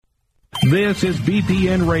This is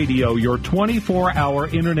BPN Radio, your 24-hour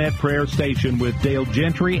internet prayer station with Dale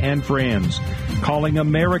Gentry and friends, calling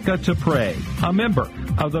America to pray, a member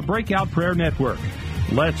of the Breakout Prayer Network.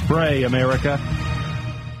 Let's pray, America.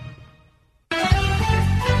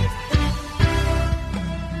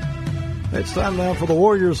 It's time now for the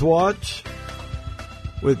Warriors Watch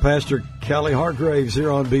with Pastor Callie Hargraves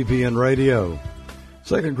here on BPN Radio.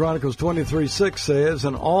 2 Chronicles 23:6 says,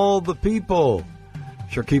 and all the people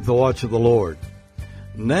shall keep the watch of the Lord.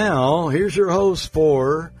 Now, here's your host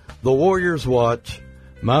for the Warriors Watch,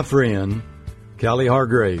 my friend, Callie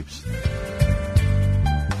Hargraves.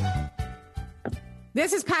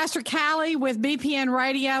 This is Pastor Callie with BPN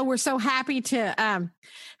Radio. We're so happy to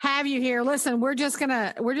have you here. Listen, we're just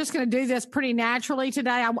gonna do this pretty naturally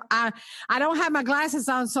today. I don't have my glasses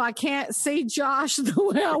on, so I can't see Josh the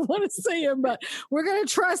way I want to see him, but we're gonna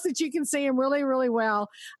trust that you can see him really, really well.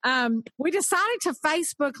 We decided to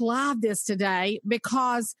Facebook Live this today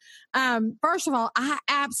because, first of all, I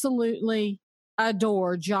absolutely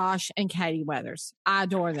adore Josh and Katie Weathers. I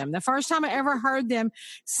adore them. The first time I ever heard them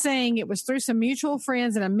sing, it was through some mutual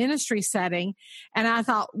friends in a ministry setting. And I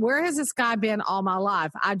thought, where has this guy been all my life?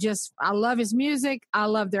 I love his music. I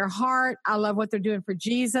love their heart. I love what they're doing for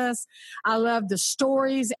Jesus. I love the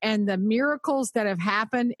stories and the miracles that have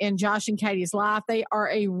happened in Josh and Katie's life. They are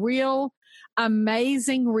a real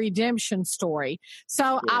amazing redemption story. So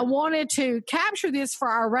yeah. I wanted to capture this for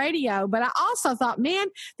our radio, but I also thought, man,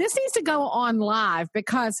 this needs to go on live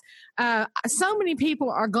because so many people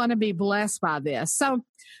are going to be blessed by this. So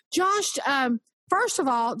Josh, first of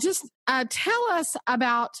all, just tell us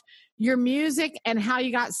about your music and how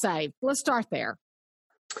you got saved. Let's start there.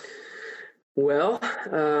 Well,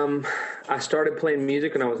 I started playing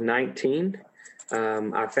music when I was 19.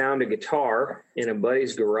 I found a guitar in a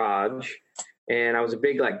buddy's garage, and I was a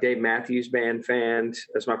big Dave Matthews Band fan.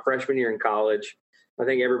 That's my freshman year in college. I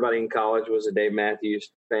think everybody in college was a Dave Matthews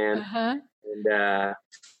fan. Uh-huh.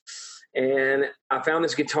 And I found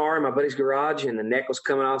this guitar in my buddy's garage, and the neck was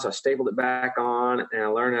coming off, so I stapled it back on, and I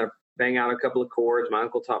learned how to bang out a couple of chords. My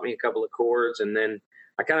uncle taught me a couple of chords, and then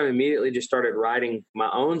I kind of immediately just started writing my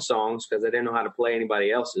own songs because I didn't know how to play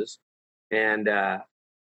anybody else's. And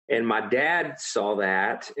my dad saw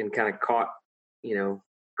that and kind of caught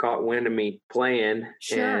wind of me playing.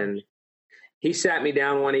 Sure. And he sat me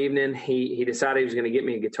down one evening. He decided he was going to get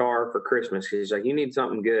me a guitar for Christmas. He's like, you need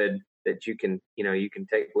something good that you can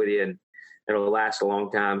take with you and it'll last a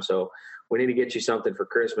long time. So we need to get you something for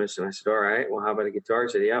Christmas. And I said, all right, well, how about a guitar? He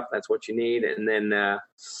said, yep, that's what you need. And then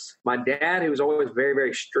my dad, who was always very,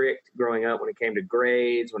 very strict growing up when it came to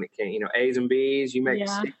grades, when it came, A's and B's, you make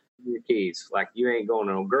your keys. Like, you ain't going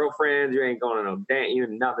to no girlfriends, you ain't going to no dance, you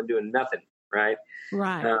ain't doing nothing, right?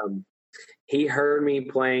 Right. He heard me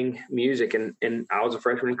playing music, and I was a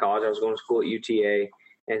freshman in college. I was going to school at UTA,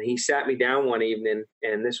 and he sat me down one evening,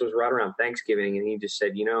 and this was right around Thanksgiving, and he just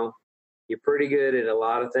said, you're pretty good at a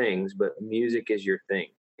lot of things, but music is your thing.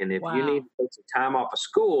 And if you need to take some time off of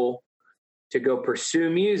school to go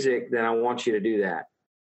pursue music, then I want you to do that.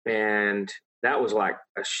 And that was like,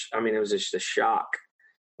 it was just a shock.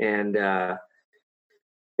 And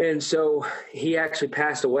so he actually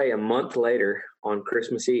passed away a month later on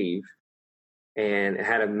Christmas Eve and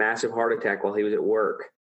had a massive heart attack while he was at work.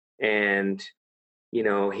 And,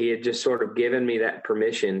 he had just sort of given me that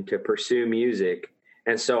permission to pursue music.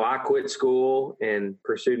 And so I quit school and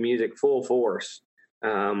pursued music full force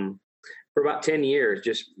for about 10 years,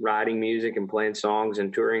 just writing music and playing songs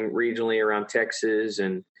and touring regionally around Texas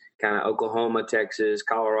and kind of Oklahoma, Texas,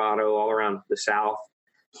 Colorado, all around the South.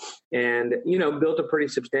 And, built a pretty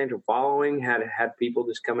substantial following, had people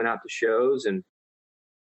just coming out to shows.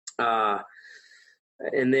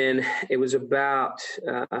 And then it was about,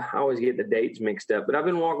 I always get the dates mixed up, but I've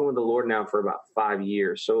been walking with the Lord now for about 5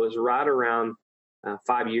 years. So it was right around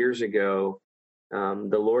 5 years ago,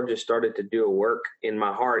 the Lord just started to do a work in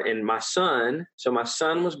my heart. And my son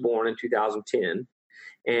was born in 2010.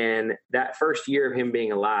 And that first year of him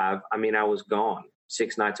being alive, I was gone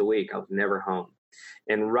 6 nights a week. I was never home.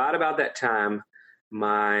 And right about that time,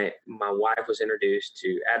 my wife was introduced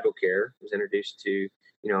to Advocare, was introduced to,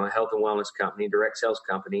 a health and wellness company, direct sales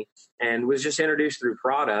company, and was just introduced through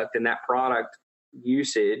product. And that product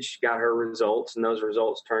usage got her results, and those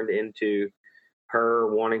results turned into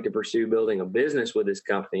her wanting to pursue building a business with this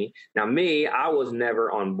company. Now, I was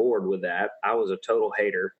never on board with that. I was a total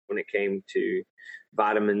hater when it came to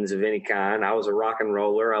vitamins of any kind. I was a rock and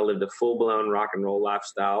roller. I lived a full-blown rock and roll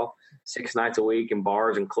lifestyle, 6 nights a week in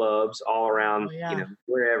bars and clubs all around,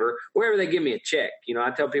 wherever they give me a check.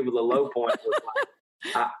 I tell people the low point was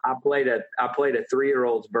I played a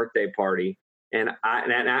 3-year-old's birthday party And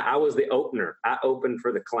I was the opener. I opened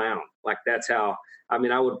for the clown. Like, that's how, I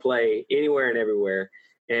would play anywhere and everywhere.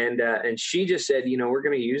 And she just said, we're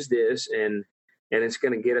going to use this and it's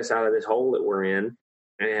going to get us out of this hole that we're in.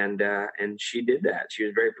 And she did that. She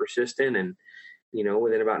was very persistent, and,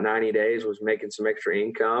 within about 90 days was making some extra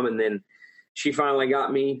income. And then she finally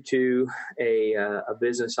got me to a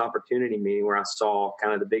business opportunity meeting where I saw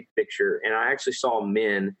kind of the big picture. And I actually saw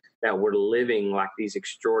men that were living like these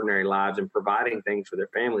extraordinary lives and providing things for their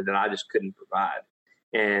family that I just couldn't provide.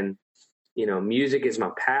 And, music is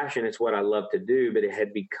my passion. It's what I love to do, but it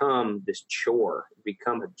had become this chore,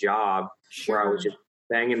 become a job where I was just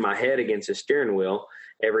banging my head against a steering wheel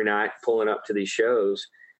every night, pulling up to these shows.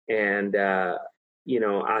 And, I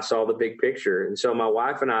saw the big picture. And so my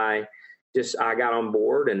wife and I got on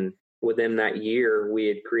board, and within that year, we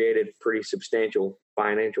had created pretty substantial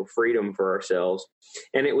financial freedom for ourselves.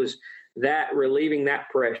 And it was that relieving that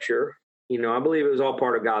pressure, I believe it was all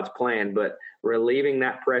part of God's plan, but relieving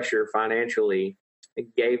that pressure financially,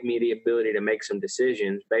 it gave me the ability to make some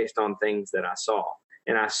decisions based on things that I saw.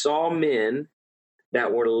 And I saw men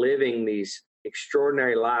that were living these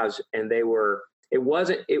extraordinary lives, and it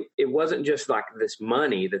wasn't just like this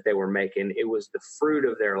money that they were making. It was the fruit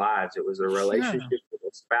of their lives. It was the relationships with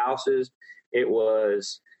their spouses. It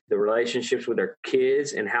was the relationships with their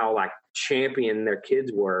kids and how like champion their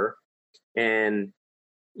kids were. And,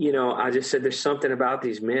 I just said, there's something about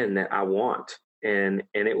these men that I want. And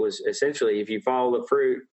it was essentially, if you follow the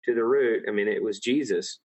fruit to the root, it was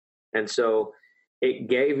Jesus. And so it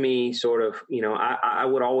gave me sort of, I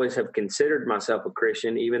would always have considered myself a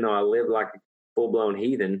Christian, even though I lived like a full-blown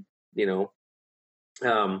heathen,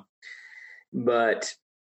 but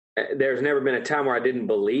there's never been a time where I didn't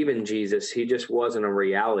believe in Jesus. He just wasn't a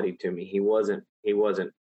reality to me. He wasn't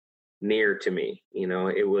near to me.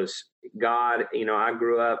 It was God. I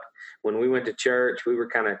grew up, when we went to church, we were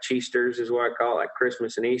kind of cheesters is what I call it, like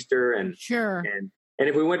Christmas and Easter. And sure. And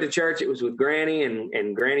if we went to church, it was with Granny,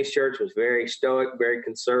 and Granny's church was very stoic, very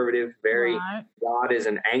conservative, very, right. God is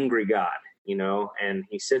an angry God, and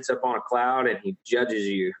he sits up on a cloud and he judges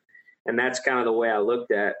you. And that's kind of the way I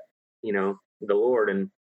looked at, the Lord.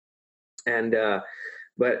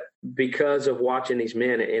 But because of watching these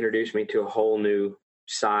men, it introduced me to a whole new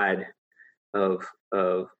side of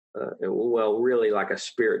really like a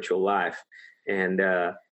spiritual life. And,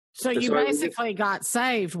 so you basically got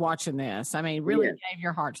saved watching this. Really gave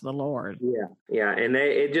your heart to the Lord. Yeah. And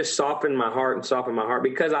it just softened my heart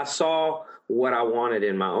because I saw what I wanted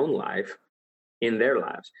in my own life, in their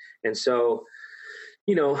lives. And so,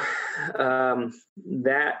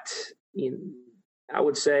 I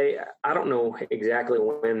would say, I don't know exactly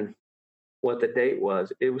what the date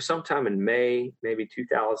was. It was sometime in May, maybe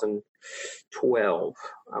 2012,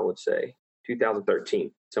 I would say,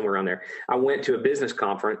 2013, somewhere around there. I went to a business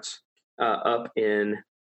conference let me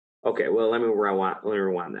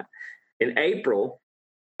rewind that. In April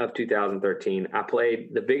of 2013, I played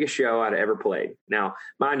the biggest show I'd ever played. Now,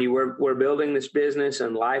 mind you, we're building this business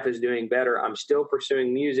and life is doing better. I'm still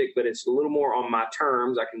pursuing music, but it's a little more on my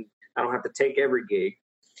terms. I don't have to take every gig.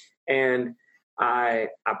 And I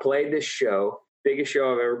played this show, biggest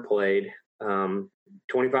show I've ever played,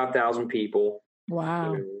 25,000 people.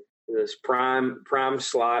 Wow. This prime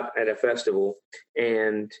slot at a festival,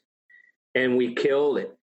 and we killed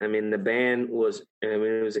it. The band was,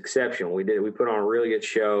 it was exceptional. We put on a really good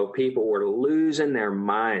show. People were losing their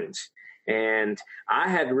minds. And I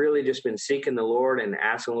had really just been seeking the Lord and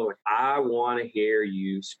asking the Lord, I want to hear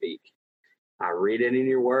you speak. I read it in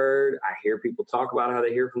your word. I hear people talk about how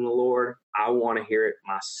they hear from the Lord. I want to hear it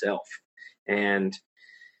myself. And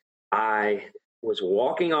I was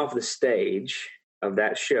walking off the stage of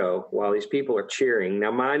that show while these people are cheering.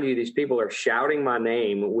 Now, mind you, these people are shouting my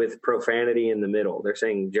name with profanity in the middle. They're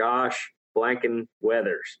saying Josh Blanken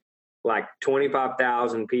Weathers. Like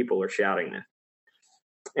 25,000 people are shouting that.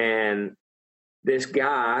 And this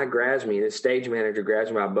guy grabs me, this stage manager grabs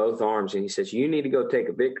me by both arms, and he says, you need to go take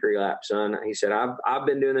a victory lap, son. He said, I've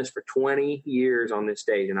been doing this for 20 years on this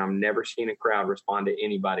stage, and I've never seen a crowd respond to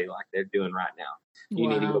anybody like they're doing right now. You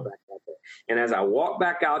need to go back out there. And as I walked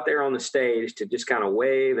back out there on the stage to just kind of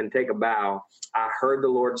wave and take a bow, I heard the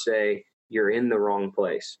Lord say, you're in the wrong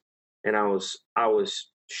place. And I was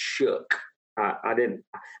shook. I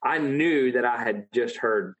knew that I had just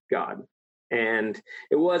heard God. And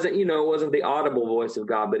it wasn't the audible voice of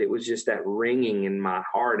God, but it was just that ringing in my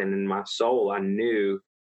heart and in my soul. I knew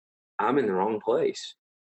I'm in the wrong place.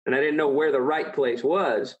 And I didn't know where the right place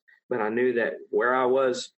was, but I knew that where I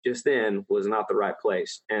was just then was not the right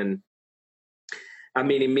place. And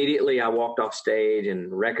immediately I walked off stage,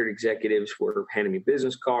 and record executives were handing me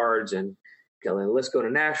business cards, and let's go to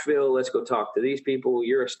Nashville. Let's go talk to these people.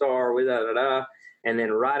 You're a star. And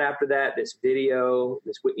then right after that, this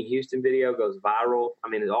Whitney Houston video goes viral. I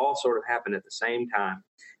mean, it all sort of happened at the same time.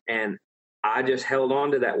 And I just held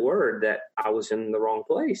on to that word that I was in the wrong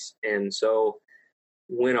place. And so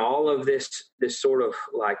when all of this sort of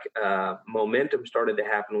like momentum started to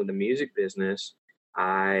happen with the music business,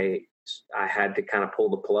 I had to kind of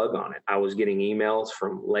pull the plug on it. I was getting emails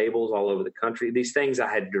from labels all over the country. These things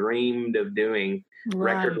I had dreamed of doing,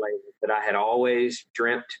 record labels that I had always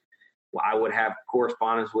dreamt I would have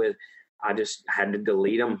correspondence with. I just had to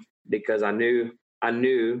delete them because I knew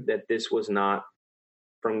that this was not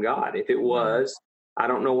from God. If it was, I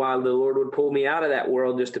don't know why the Lord would pull me out of that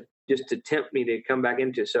world just to tempt me to come back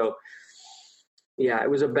into. So yeah, it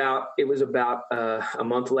was about a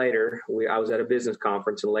month later. I was at a business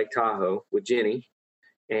conference in Lake Tahoe with Jenny,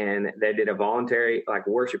 and they did a voluntary like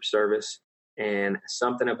worship service. And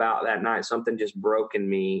something about that night, something just broke in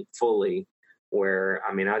me fully. Where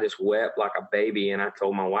I mean, I just wept like a baby, and I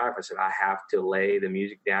told my wife, I said, I have to lay the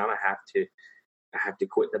music down. I have to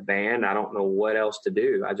quit the band. I don't know what else to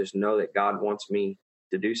do. I just know that God wants me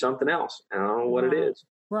to do something else, and I don't know what it is.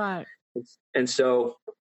 Right. And so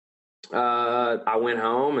I went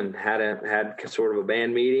home and had sort of a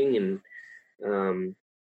band meeting, and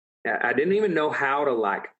I didn't even know how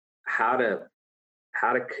to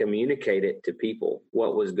communicate it to people,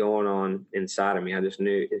 what was going on inside of me. I just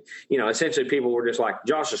knew, essentially people were just like,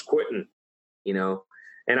 Josh is quitting,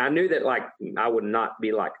 and I knew that like, I would not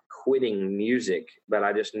be like quitting music, but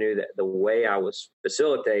I just knew that the way I was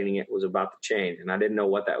facilitating it was about to change, and I didn't know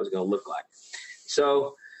what that was going to look like.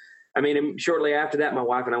 So, I mean, shortly after that, my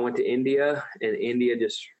wife and I went to India, and India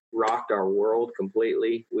just rocked our world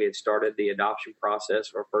completely. We had started the adoption process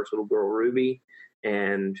of our first little girl, Ruby,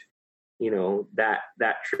 and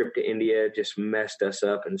that trip to India just messed us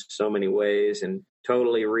up in so many ways and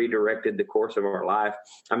totally redirected the course of our life.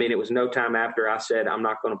 I mean, it was no time after I said, I'm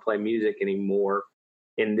not going to play music anymore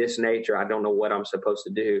in this nature. I don't know what I'm supposed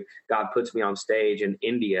to do. God puts me on stage in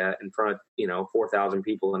India in front of, 4,000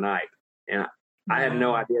 people a night. And I had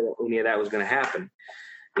no idea that any of that was going to happen.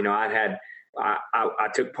 I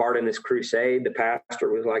took part in this crusade. The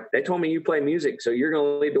pastor was like, they told me you play music, so you're going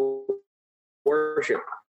to lead the worship.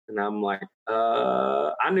 And I'm like,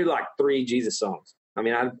 I knew like 3 Jesus songs. I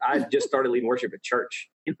mean, I just started leading worship at church.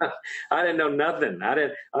 I didn't know nothing. I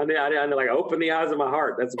didn't like open the eyes of my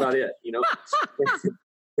heart. That's about it.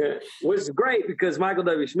 Which is great because Michael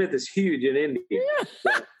W. Smith is huge in India.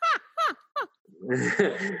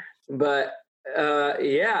 But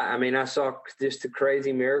yeah, I mean, I saw just the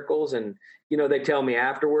crazy miracles, and they tell me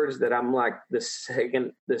afterwards that I'm like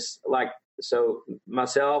so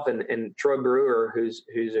myself and Troy Brewer, who's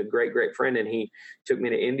a great friend, and he took me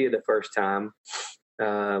to India the first time.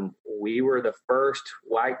 We were the first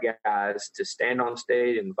white guys to stand on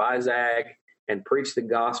stage in Vizag and preach the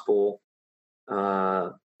gospel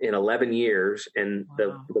in 11 years. And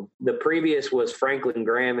the previous was Franklin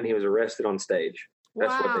Graham, and he was arrested on stage.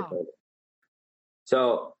 That's what they told me.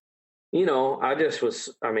 So, I just was,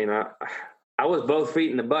 I was both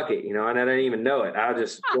feet in the bucket, and I didn't even know it. I was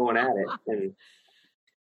just going at it. And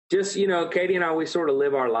just, Katie and I, we sort of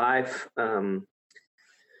live our life.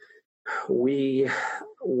 We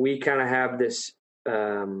kind of have this,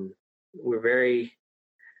 we're very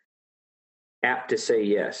apt to say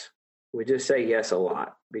yes. We just say yes a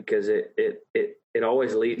lot because it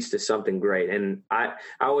always leads to something great. And I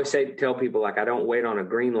always tell people, like, I don't wait on a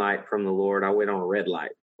green light from the Lord. I wait on a red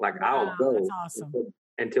light. Like, I'll go. That's awesome.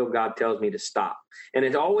 Until God tells me to stop. And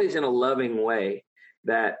it's always in a loving way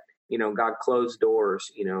that, God closed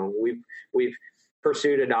doors. We've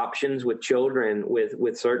pursued adoptions with children,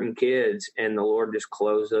 with certain kids, and the Lord just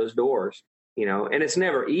closed those doors, and it's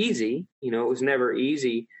never easy. It was never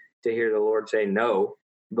easy to hear the Lord say no,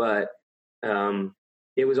 but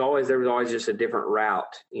there was always just a different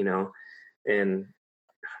route, and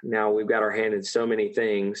now we've got our hand in so many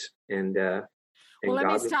things. And well,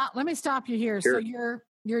 let me stop you here. Sure. So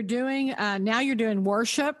you're doing now you're doing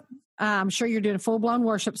worship. I'm sure you're doing full blown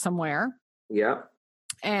worship somewhere. Yeah.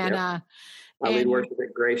 And I lead worship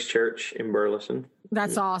at Grace Church in Burleson.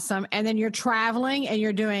 That's awesome. And then you're traveling and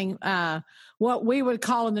you're doing what we would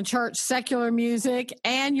call in the church secular music,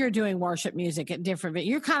 and you're doing worship music at different.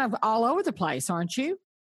 You're kind of all over the place, aren't you?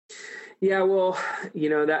 Yeah, well,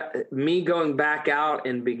 that me going back out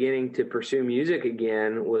and beginning to pursue music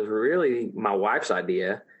again was really my wife's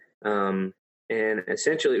idea. And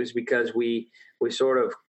essentially it was because we sort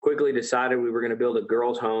of quickly decided we were going to build a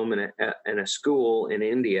girls' home and a school in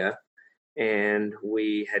India. And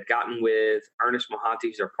we had gotten with Ernest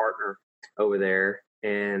Mohanty, our partner over there.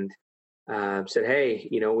 And said, hey,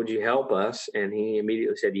 would you help us? And he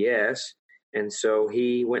immediately said yes. And so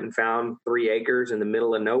he went and found 3 acres in the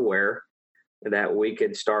middle of nowhere that we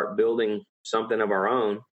could start building something of our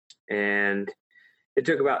own. And it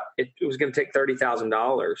was going to take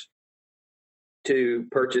 $30,000 to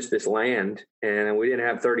purchase this land. And we didn't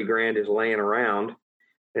have 30 grand just laying around.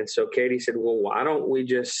 And so Katie said, well, why don't we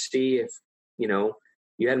just see if,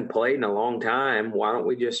 you hadn't played in a long time. Why don't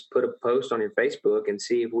we just put a post on your Facebook and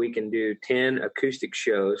see if we can do 10 acoustic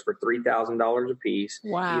shows for $3,000 a piece?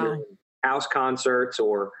 Wow. Either house concerts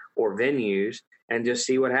or venues, and just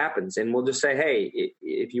see what happens. And we'll just say, hey,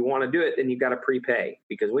 if you want to do it, then you got to prepay,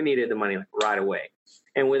 because we needed the money right away.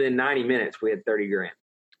 And within 90 minutes, we had 30 grand.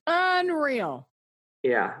 Unreal.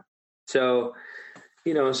 Yeah. So,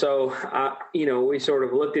 we sort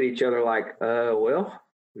of looked at each other like, well,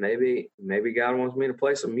 maybe God wants me to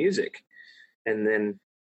play some music. And then,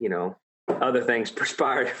 other things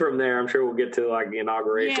perspired from there. I'm sure we'll get to like the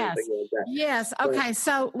inauguration. Yes. Things like that. Yes. Okay.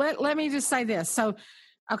 So let me just say this. So,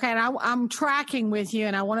 okay. And I'm tracking with you,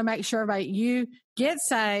 and I want to make sure you get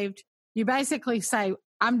saved. You basically say,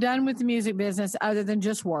 I'm done with the music business other than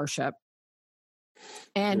just worship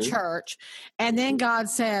and church. And then God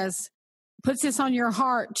puts this on your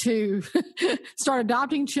heart to start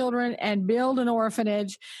adopting children and build an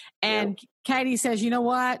orphanage. And Katie says, you know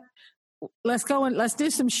what? Let's go and let's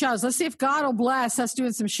do some shows. Let's see if God will bless us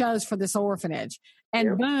doing some shows for this orphanage.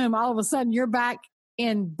 And boom, all of a sudden you're back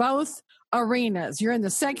in both arenas. You're in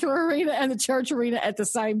the secular arena and the church arena at the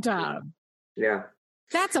same time. Yeah.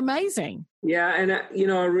 That's amazing. Yeah. And,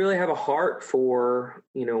 I really have a heart for,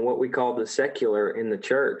 what we call the secular in the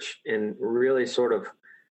church, and really sort of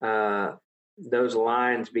those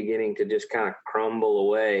lines beginning to just kind of crumble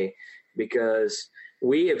away, because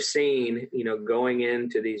we have seen, going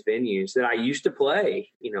into these venues that I used to play,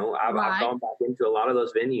 I've gone back into a lot of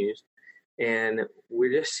those venues, and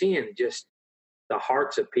we're just seeing just the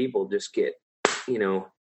hearts of people just get,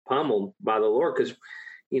 pummeled by the Lord, because,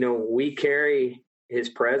 we carry his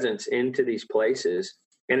presence into these places,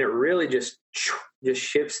 and it really just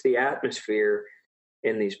shifts the atmosphere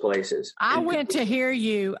in these places. I went to hear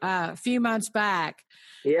you a few months back.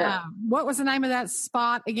 Yeah. What was the name of that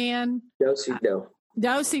spot again? Do-si-do.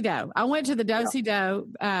 Do-si-do. I went to the Do-si-do.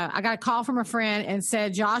 I got a call from a friend and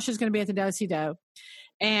said, Josh is going to be at the Do-si-do.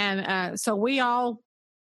 And so we all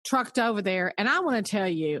trucked over there. And I want to tell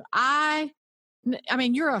you, I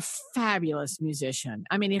mean, you're a fabulous musician.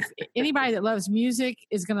 I mean, if anybody that loves music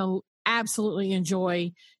is going to absolutely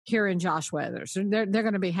enjoy hearing Josh Weathers. They're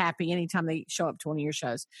going to be happy anytime they show up to one of your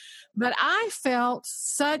shows. But I felt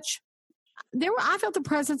I felt the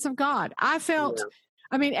presence of God. I felt,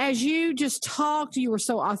 I mean, as you just talked, you were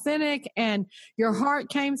so authentic, and your heart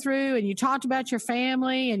came through, and you talked about your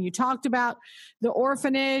family, and you talked about the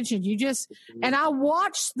orphanage, and you just, and I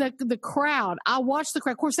watched the crowd. I watched the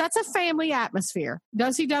crowd. Of course, that's a family atmosphere.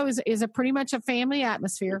 Do-si-do is a pretty much a family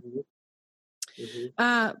atmosphere.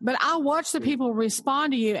 But I watched the people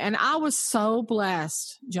respond to you, and I was so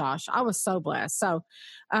blessed, Josh. I was so blessed. So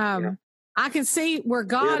I can see where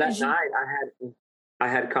God that is. Night I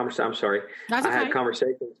had conversations. I'm sorry. That's okay. I had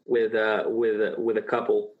conversations with a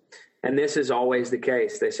couple, and this is always the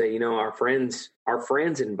case. They say, our friends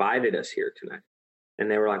invited us here tonight, and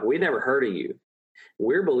they were like, we never heard of you.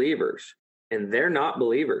 We're believers, and they're not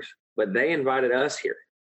believers, but they invited us here.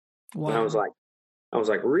 Wow. And I was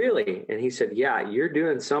like, really? And he said, yeah, you're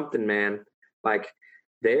doing something, man. Like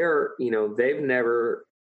they've never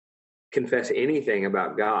confessed anything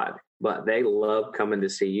about God, but they love coming to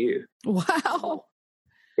see you. Wow.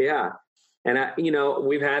 Yeah. And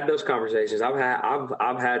we've had those conversations. I've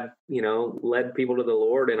had, led people to the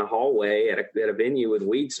Lord in a hallway at a venue with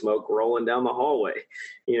weed smoke rolling down the hallway,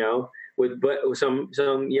 with some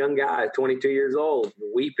young guy, 22 years old,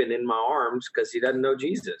 weeping in my arms because he doesn't know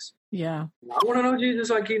Jesus. Yeah. I want to know Jesus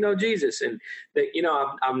like you know Jesus. And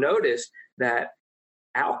I've noticed that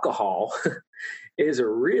alcohol is a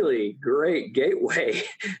really great gateway.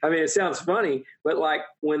 I mean, it sounds funny, but like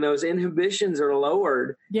when those inhibitions are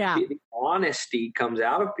lowered, the honesty comes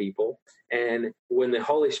out of people. And when the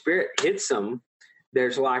Holy Spirit hits them,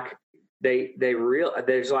 there's like,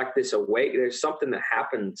 there's like this there's something that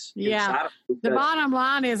happens. Yeah. The bottom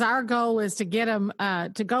line is our goal is to get them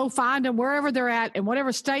to go find them wherever they're at in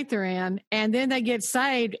whatever state they're in. And then they get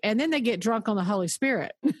saved, and then they get drunk on the Holy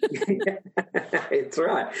Spirit. It's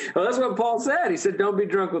right. Well, that's what Paul said. He said, don't be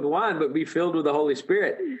drunk with wine, but be filled with the Holy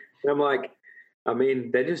Spirit. And I'm like, I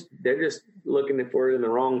mean, they're just looking for it in the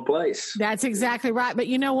wrong place. That's exactly right. But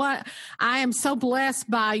you know what? I am so blessed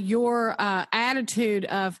by your attitude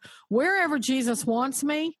of wherever Jesus wants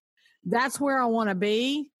me, that's where I want to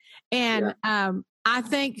be. And I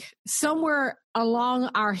think somewhere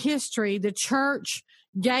along our history, the church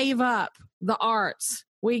gave up the arts.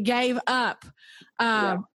 We gave up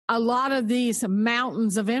a lot of these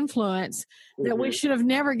mountains of influence that we should have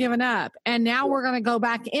never given up. And now we're going to go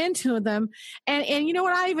back into them. And you know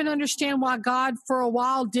what? I even understand why God for a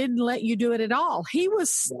while didn't let you do it at all. He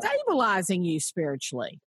was stabilizing you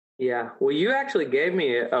spiritually. Yeah. Well, you actually gave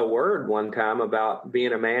me a word one time about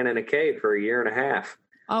being a man in a cave for a year and a half.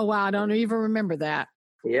 Oh, wow. I don't even remember that.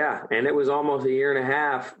 Yeah. And it was almost a year and a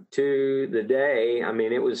half to the day. I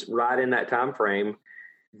mean, it was right in that time frame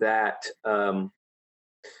that I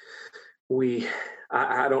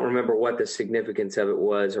don't remember what the significance of it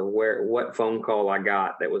was or what phone call I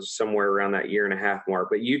got that was somewhere around that year and a half mark.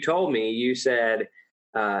 But you told me, you said,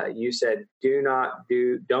 don't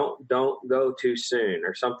go too soon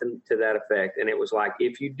or something to that effect. And it was like,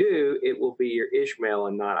 if you do, it will be your Ishmael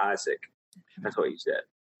and not Isaac. That's what you said.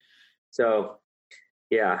 So,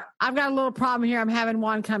 yeah. I've got a little problem here. I'm having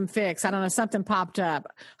one come fix. I don't know. Something popped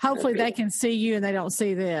up. Hopefully they can see you and they don't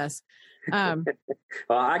see this. Well,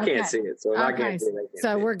 I can't see it, so I can't see it.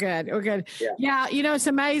 So we're good. We're good. Yeah, you know, it's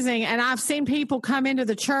amazing. And I've seen people come into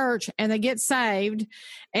the church and they get saved,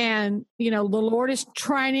 and you know, the Lord is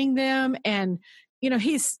training them, and you know,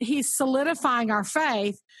 He's solidifying our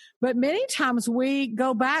faith. But many times we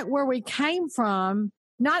go back where we came from,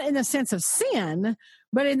 not in the sense of sin,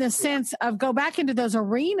 but in the sense of go back into those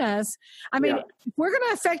arenas. I mean, if we're going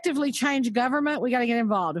to effectively change government, we got to get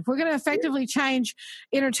involved. If we're going to effectively change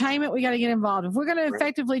entertainment, we got to get involved. If we're going to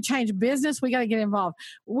effectively change business, we got to get involved.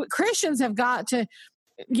 Christians have got to,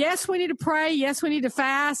 yes, we need to pray. Yes, we need to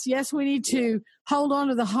fast. Yes, we need to hold on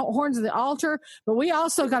to the horns of the altar, but we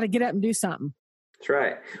also got to get up and do something. That's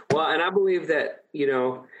right. Well, and I believe that, you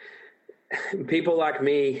know, people like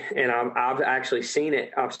me, and I've actually seen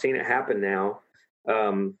it. I've seen it happen now.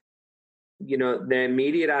 You know, the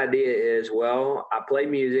immediate idea is, well, I play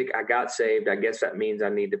music, I got saved, I guess that means I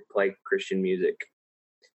need to play Christian music.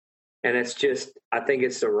 And it's just, I think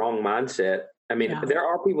it's the wrong mindset. I mean, there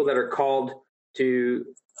are people that are called to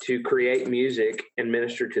create music and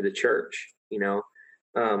minister to the church, you know.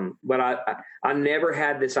 But I never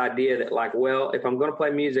had this idea that like, well, if I'm going to play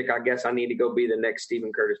music, I guess I need to go be the next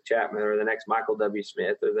Stephen Curtis Chapman or the next Michael W.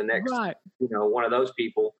 Smith or the next, you know, one of those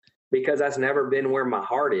people, because that's never been where my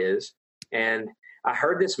heart is. And I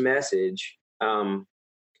heard this message, and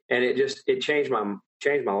it changed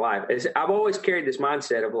my life. I've always carried this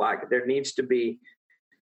mindset of like, there needs to be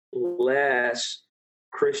less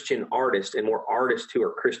Christian artists and more artists who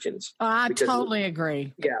are Christians. I totally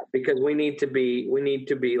agree. Yeah, because we need to be,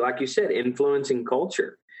 like you said, influencing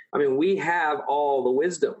culture. I mean, we have all the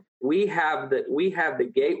wisdom. We have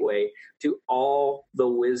the gateway to all the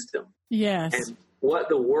wisdom. Yes. And what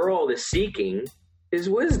the world is seeking is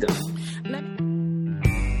wisdom.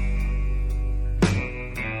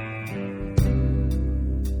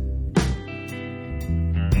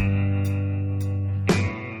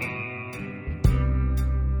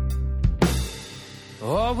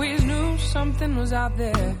 Always knew something was out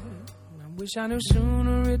there. I wish I knew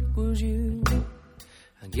sooner it was you.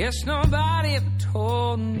 I guess nobody ever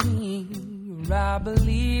told me, or I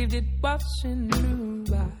believed it wasn't true.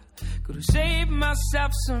 I could have saved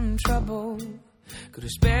myself some trouble, could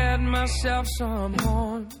have spared myself some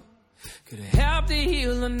harm, could have helped to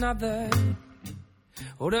heal another,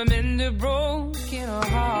 or to mend a broken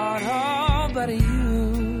heart. Oh, but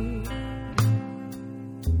you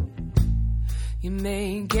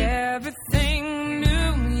make everything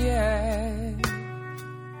new, yeah.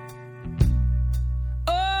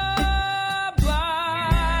 Oh,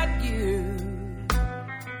 but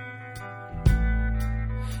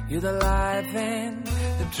you're the life and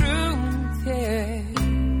the truth, yeah.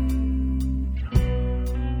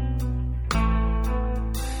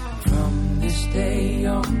 From this day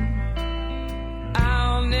on,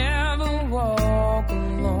 I'll never walk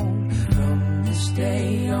alone. From this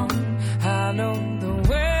day on, I know the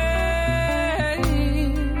way.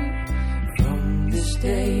 From this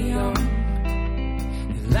day on,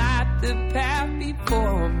 you light the path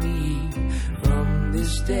before me. From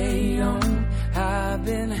this day on, I've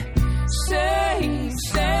been saved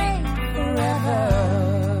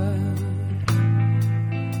forever.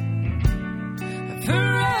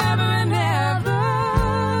 Forever and ever,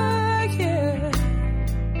 yeah.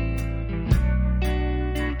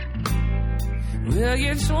 Well,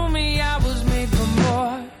 you told me I was made for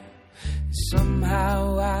more.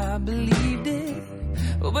 Somehow I believed it.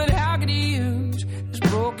 Oh, but how could you use this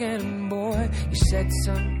broken boy? You said,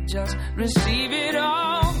 son, just receive it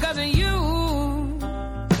all. 'Cause of you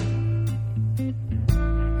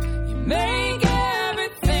make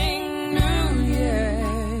everything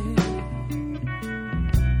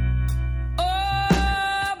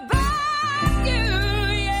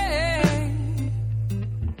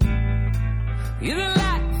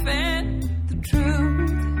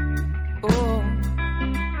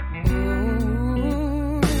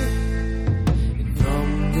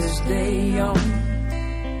day young.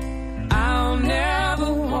 I'll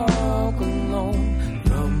never walk alone.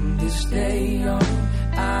 From this day on,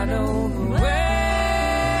 I know the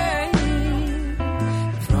way.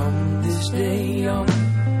 From this day on,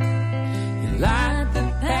 you light the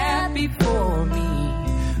path before me.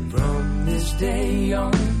 From this day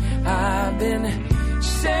on, I've been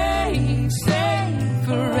saved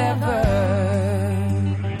forever.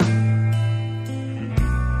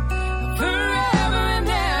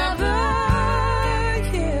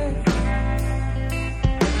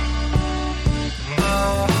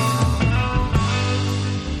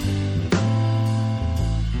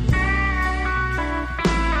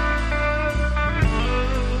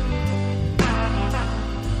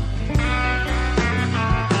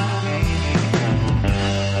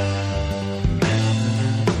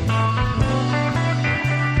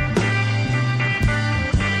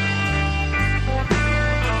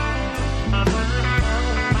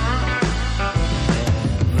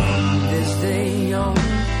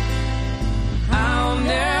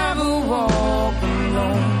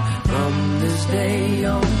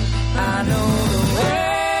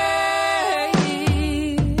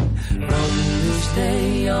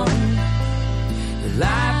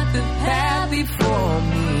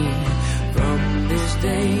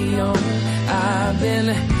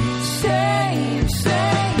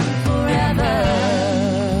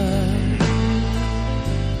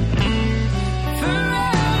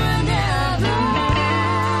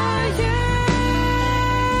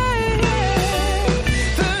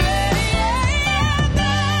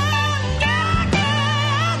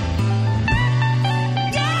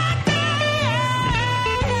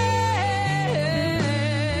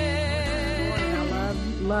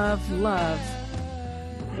 Love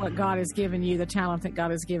what God has given you, the talent that God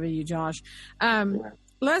has given you, Josh.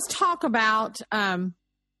 Let's talk about the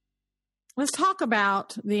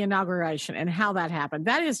inauguration and how that happened.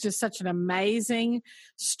 That is just such an amazing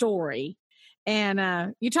story.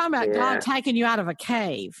 And you're talking about God taking you out of a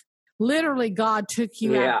cave. Literally, God took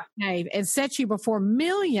you out of a cave and set you before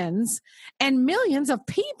millions and millions of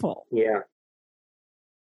people. Yeah.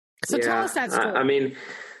 So tell us that story.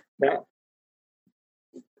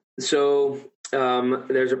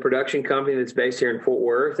 There's a production company that's based here in Fort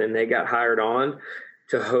Worth, and they got hired on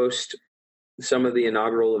to host some of the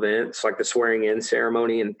inaugural events, like the swearing in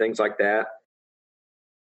ceremony and things like that.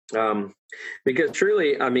 Because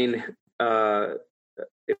truly, it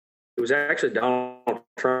was actually Donald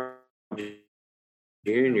Trump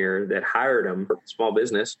Jr. that hired him for small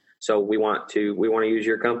business. So we want to use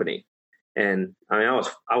your company. And I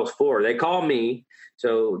was floored. They called me.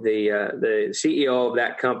 So the CEO of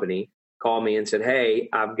that company called me and said, "Hey,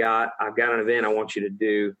 I've got an event I want you to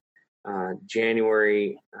do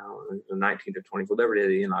January 19th or 20th, whatever day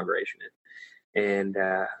the inauguration is." And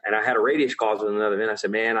I had a radius clause with another event. I said,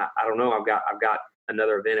 "Man, I don't know. I've got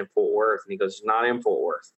another event in Fort Worth." And he goes, "It's not in Fort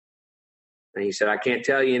Worth." And he said, "I can't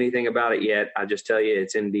tell you anything about it yet. I'll just tell you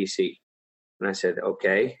it's in DC." And I said,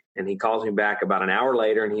 "Okay." And he calls me back about an hour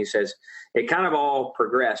later, and he says, it kind of all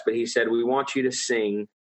progressed, but he said, "We want you to sing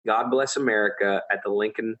God Bless America at the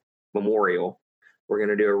Lincoln Memorial. We're going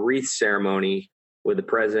to do a wreath ceremony with the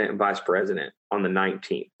president and vice president on the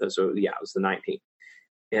 19th. So it was the 19th.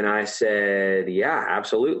 And I said, "Yeah,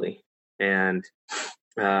 absolutely." And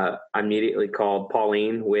I immediately called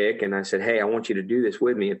Pauline Wick and I said, "Hey, I want you to do this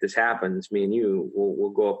with me. If this happens, me and you we'll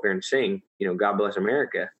go up there and sing, God Bless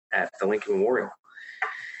America at the Lincoln Memorial."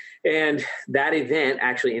 And that event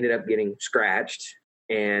actually ended up getting scratched.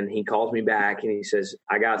 And he calls me back and he says,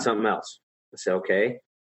 "I got something else." I said, "Okay."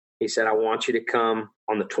 He said, "I want you to come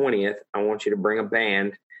on the 20th. I want you to bring a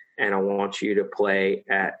band and I want you to play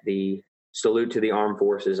at the Salute to the Armed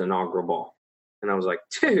Forces inaugural ball." And I was like,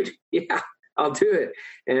 "Dude, yeah, I'll do it."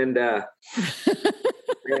 And,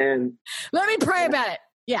 and let me pray about it.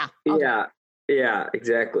 Yeah. Yeah,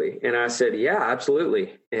 exactly. And I said, "Yeah,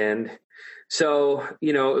 absolutely." And so,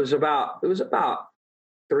 it was about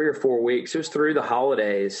 3 or 4 weeks. It was through the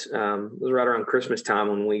holidays. It was right around Christmas time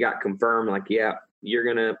when we got confirmed, like, "Yeah,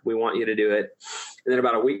 we want you to do it." And then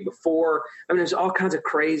about a week before, there's all kinds of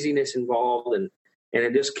craziness involved and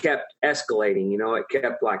it just kept escalating, it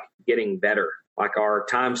kept like getting better. Like our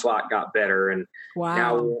time slot got better and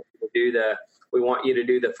now we want you to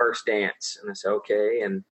do the first dance. And I said, "Okay."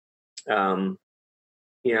 And,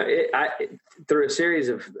 through a series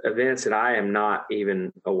of events that I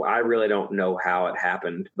really don't know how it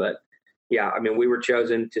happened, but yeah, we were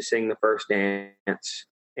chosen to sing the first dance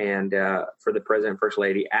and for the president and first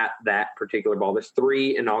lady at that particular ball. There's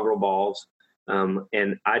 3 inaugural balls.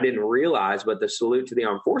 And I didn't realize, but the Salute to the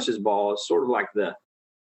Armed Forces ball is sort of like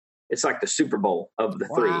it's like the Super Bowl of the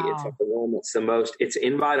three. It's like the one that's the most, it's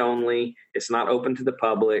invite only. It's not open to the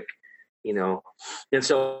public, you know? And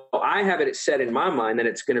so I have it set in my mind that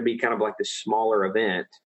it's going to be kind of like this smaller event.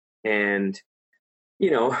 And,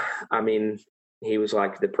 you know, I mean, he was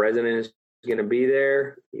like, the president is going to be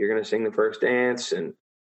there. You're going to sing the first dance. And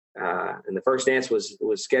the first dance was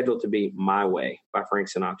scheduled to be My Way by Frank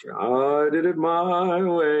Sinatra. I did it my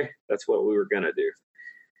way. That's what we were going to do.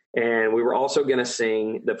 And we were also going to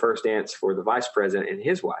sing the first dance for the vice president and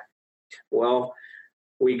his wife. Well,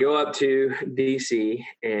 we go up to DC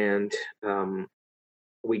and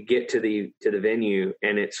we get to the venue,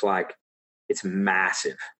 and it's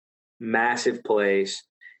massive place,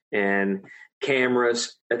 and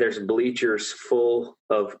cameras. There's bleachers full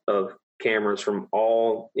of cameras from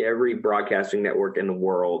every broadcasting network in the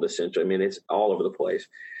world, essentially. I mean, it's all over the place.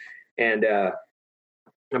 And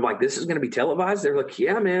I'm like, this is going to be televised? They're like,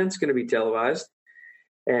 yeah, man, it's going to be televised.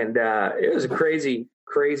 And it was a crazy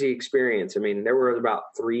experience. I mean, there were about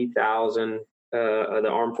 3,000 of the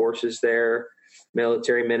armed forces there,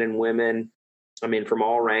 military men and women, I mean, from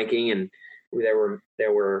all ranking. And there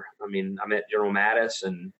were, I mean, I met General Mattis,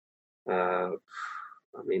 and a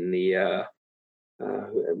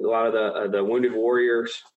lot of the Wounded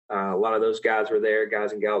Warriors, a lot of those guys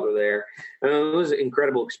and gals were there. And it was an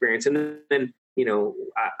incredible experience. And then, you know,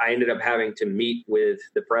 I ended up having to meet with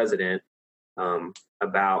the president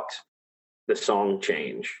about the song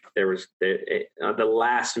change. There was the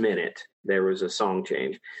last minute, there was a song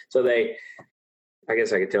change. So I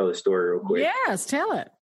guess I could tell the story real quick. Yes, tell it.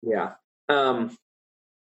 Yeah.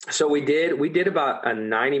 So we did about a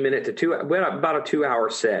 90-minute to about a 2-hour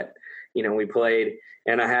set. You know, we played,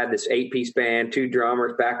 and I had this 8-piece band, 2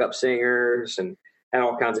 drummers, backup singers, and had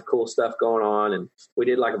all kinds of cool stuff going on. And we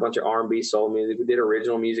did like a bunch of R&B soul music. We did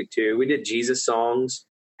original music too. We did Jesus songs.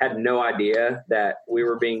 Had no idea that we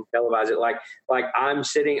were being televised. Like I'm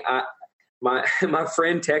sitting, my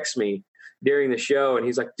friend texts me during the show, and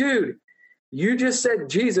he's like, dude, you just said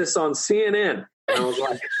Jesus on CNN. And I was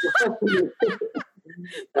like,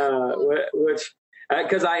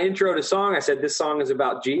 because I introed a song. I said, this song is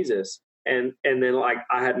about Jesus. And then like,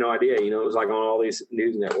 I had no idea, you know, it was like on all these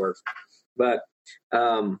news networks, but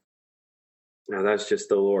no, that's just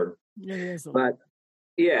the Lord. But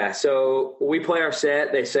yeah, so we play our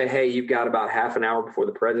set. They say, hey, you've got about half an hour before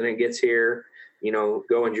the president gets here, you know,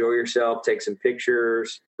 go enjoy yourself, take some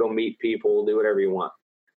pictures, go meet people, do whatever you want.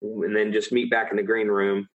 And then just meet back in the green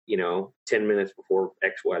room, you know, 10 minutes before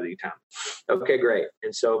XYZ time. Okay, great.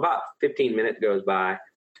 And so about 15 minutes goes by,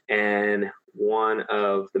 and one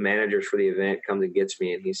of the managers for the event comes and gets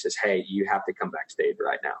me, and he says, hey, you have to come backstage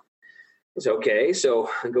right now. It's okay. So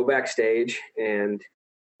I go backstage, and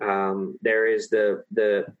there is the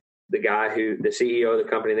guy the CEO of the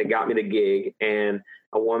company that got me the gig, and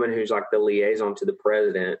a woman who's like the liaison to the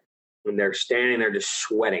president, and they're standing there just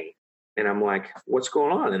sweating. And I'm like, what's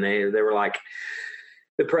going on? And they were like,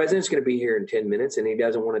 the president's going to be here in 10 minutes, and he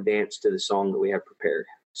doesn't want to dance to the song that we have prepared.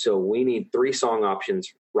 So we need 3 song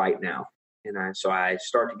options right now. And so I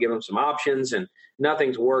start to give them some options, and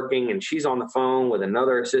nothing's working. And she's on the phone with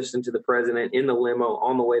another assistant to the president in the limo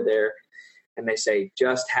on the way there. And they say,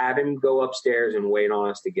 just have him go upstairs and wait on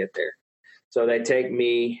us to get there. So they take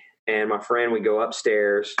me and my friend, we go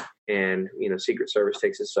upstairs, and, you know, Secret Service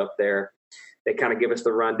takes us up there. They kind of give us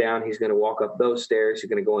the rundown. He's going to walk up those stairs.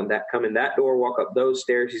 He's going to come in that door, walk up those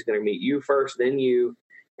stairs. He's going to meet you first, then you.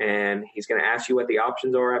 And he's going to ask you what the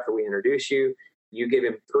options are after we introduce you. You give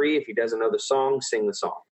him 3. If he doesn't know the song, sing the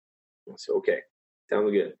song. I said, okay, tell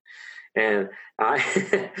me good. And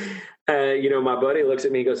I, you know, my buddy looks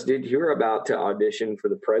at me and goes, dude, you're about to audition for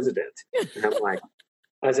the president. And I'm like,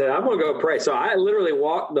 I said, I'm going to go pray. So I literally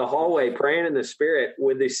walked the hallway praying in the spirit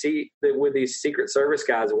with these Secret Service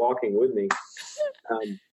guys walking with me.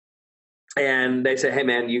 And they said, hey,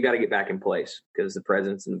 man, you got to get back in place because the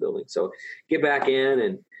president's in the building. So get back in.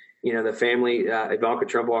 And, you know, the family, Ivanka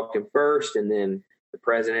Trump walked in first, and then the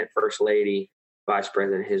president, first lady, vice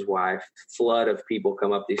president, his wife, flood of people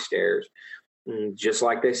come up these stairs. And just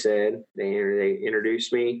like they said, they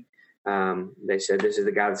introduced me. They said, this is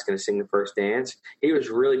the guy that's going to sing the first dance. He was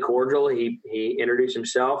really cordial. He introduced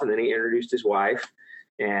himself, and then he introduced his wife,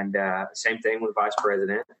 and same thing with vice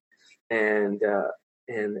president. And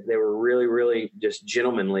they were really, really just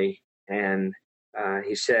gentlemanly. And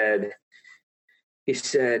he said,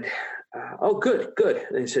 oh, good.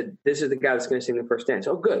 And he said, this is the guy that's going to sing the first dance.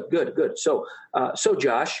 Oh, good. So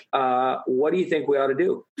Josh, what do you think we ought to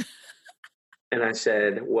do? And I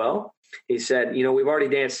said, well, he said, you know, we've already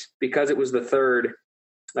danced because it was the third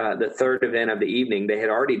event of the evening. They had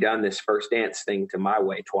already done this first dance thing to My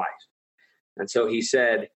Way twice. And so he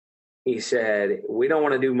said, he said, we don't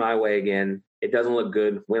want to do My Way again. It doesn't look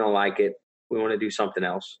good. We don't like it. We want to do something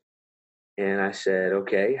else. And I said,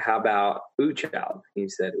 okay, how about Ooh Child? He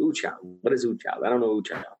said, Ooh Child. What is Ooh Child? I don't know Ooh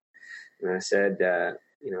Child. And I said,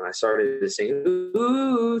 I started to sing,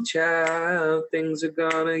 Ooh Child, things are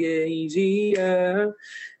gonna get easier.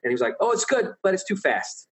 And he was like, oh, it's good, but it's too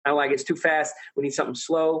fast. I like it's too fast. We need something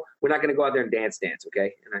slow. We're not going to go out there and dance,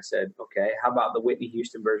 okay? And I said, okay, how about the Whitney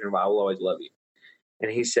Houston version of I Will Always Love You? And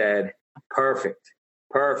he said, perfect.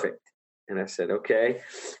 And I said, okay.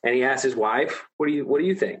 And he asked his wife, what do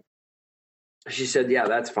you think? She said, yeah,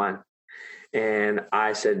 that's fine. And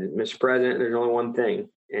I said, Mr. President, there's only one thing.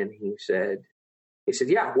 And he said,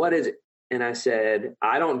 yeah, what is it? And I said,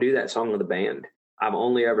 I don't do that song with a band. I've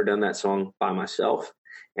only ever done that song by myself.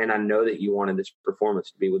 And I know that you wanted this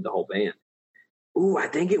performance to be with the whole band. Ooh, I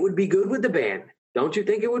think it would be good with the band. Don't you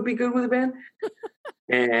think it would be good with the band?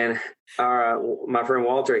 And my friend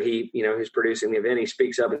Walter, he's producing the event. He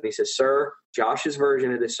speaks up and he says, sir, Josh's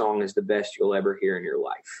version of this song is the best you'll ever hear in your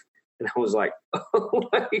life. And I was like, oh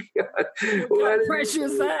my God. How precious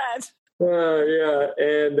is that?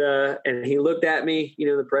 Yeah. And he looked at me,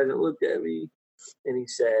 the president looked at me and he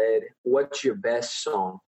said, what's your best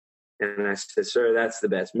song? And I said, sir, that's the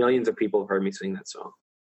best. Millions of people have heard me sing that song.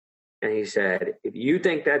 And he said, if you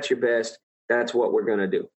think that's your best, that's what we're going to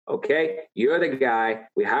do. Okay? You're the guy.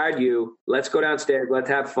 We hired you. Let's go downstairs. Let's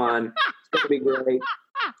have fun. It's going to be great.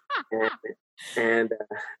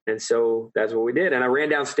 And so that's what we did. And I ran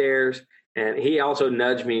downstairs and he also kind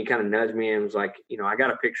of nudged me and was like, I got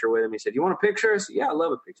a picture with him. He said, you want a picture? I said, yeah, I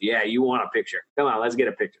love a picture. Yeah, you want a picture. Come on, let's get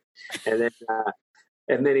a picture.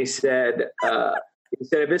 And then he said,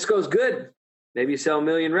 if this goes good, maybe you sell 1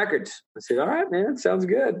 million records. I said, all right, man, sounds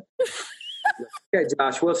good. Okay,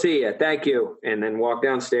 Josh, we'll see you. Thank you. And then walked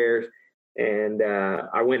downstairs. And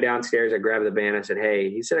I went downstairs. I grabbed the band. I said, hey,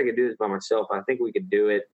 he said I could do this by myself. I think we could do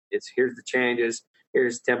it. Here's the changes.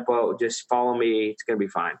 Here's the tempo. Just follow me. It's going to be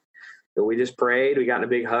fine. So we just prayed. We got in a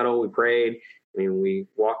big huddle. We prayed. We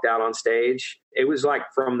walked out on stage. It was like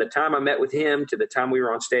from the time I met with him to the time we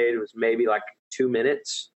were on stage, it was maybe like 2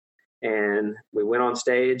 minutes. And we went on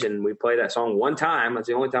stage and we played that song one time. That's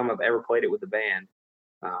the only time I've ever played it with the band.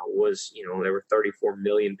 There were 34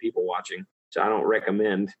 million people watching. So I don't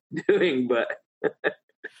recommend doing, but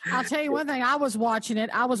I'll tell you one thing. I was watching it.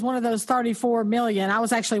 I was one of those 34 million. I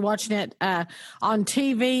was actually watching it on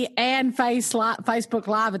TV and Facebook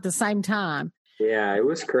Live at the same time. Yeah, it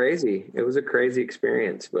was crazy. It was a crazy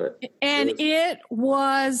experience, it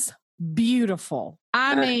was beautiful.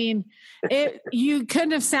 I mean, you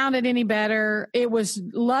couldn't have sounded any better. It was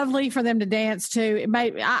lovely for them to dance to. It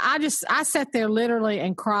made I sat there literally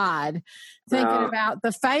and cried, thinking about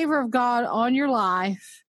the favor of God on your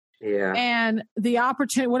life. Yeah. And the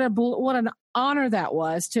opportunity, what an honor that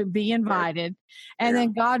was to be invited. And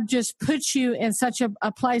then God just puts you in such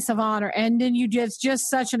a place of honor. And then you just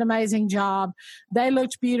such an amazing job. They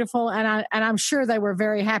looked beautiful and I'm sure they were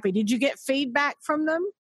very happy. Did you get feedback from them?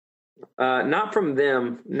 Not from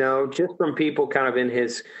them. No, just from people kind of in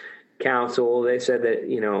his council. They said that,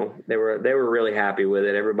 they were really happy with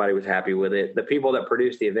it. Everybody was happy with it. The people that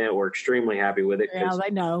produced the event were extremely happy with it. Yeah, they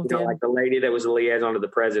know. Like the lady that was the liaison to the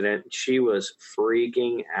president, she was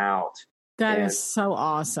freaking out. That is so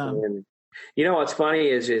awesome. And what's funny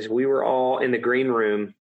is we were all in the green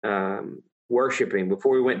room worshiping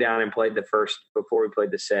before we went down and before we played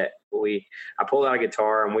the set. I pulled out a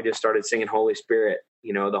guitar and we just started singing Holy Spirit.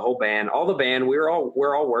 The whole band, all the band, we're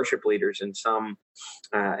all worship leaders in some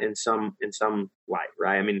light,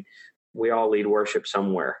 right? I mean, we all lead worship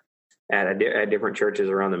somewhere at different churches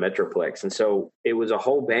around the Metroplex. And so it was a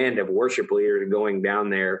whole band of worship leaders going down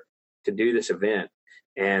there to do this event.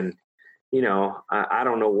 And, I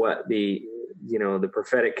don't know what the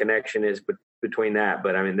prophetic connection is between that,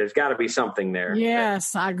 but I mean, there's got to be something there.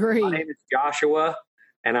 Yes, I agree. My name is Joshua.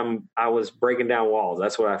 And I was breaking down walls.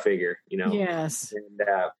 That's what I figure, Yes. And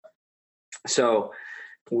so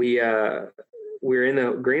we were in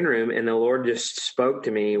the green room, and the Lord just spoke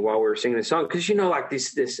to me while we were singing the song. Because like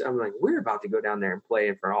this, I'm like, we're about to go down there and play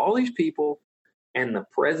in front of all these people, and the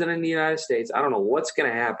President of the United States. I don't know what's going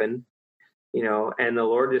to happen, And the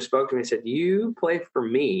Lord just spoke to me and said, "You play for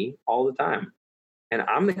me all the time, and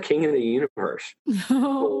I'm the King of the universe."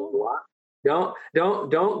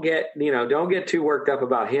 Don't get too worked up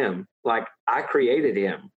about him. Like, I created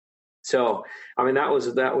him. So, I mean, that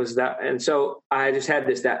was that. And so I just had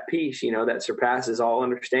that peace, that surpasses all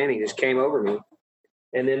understanding just came over me.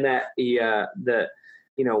 And then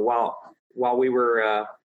while we were,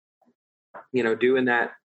 doing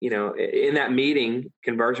that, in that meeting,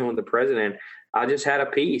 conversing with the president, I just had a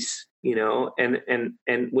peace,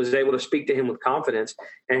 and was able to speak to him with confidence,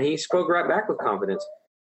 and he spoke right back with confidence.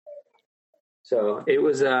 So it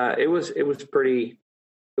was a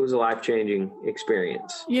life-changing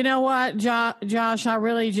experience. You know what, Josh, I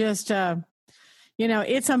really just,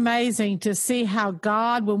 it's amazing to see how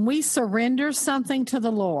God, when we surrender something to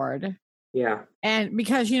the Lord, yeah, and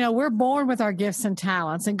because, we're born with our gifts and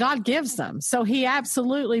talents, and God gives them. So he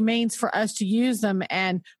absolutely means for us to use them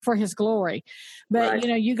and for his glory. But,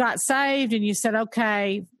 right. You got saved and you said,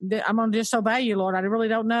 okay, I'm going to just obey you, Lord. I really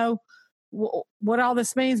don't know what all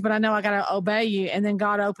this means, but I know I got to obey you. And then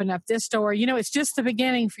God opened up this door. It's just the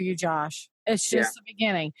beginning for you, Josh. It's just the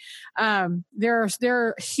beginning. There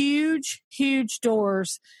are huge, huge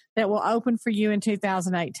doors that will open for you in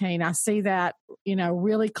 2018. I see that,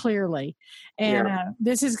 really clearly. And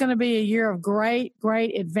this is going to be a year of great,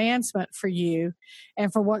 great advancement for you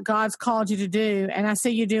and for what God's called you to do. And I see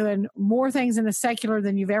you doing more things in the secular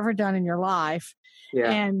than you've ever done in your life.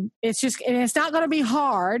 Yeah. And it's not going to be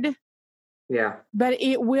hard. Yeah. But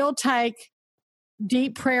it will take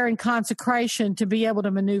deep prayer and consecration to be able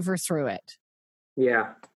to maneuver through it. Yeah.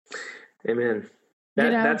 Amen.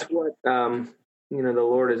 That's what, the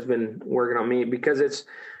Lord has been working on me, because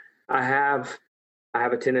I have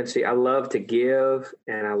a tendency, I love to give,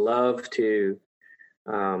 and I love to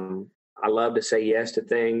say yes to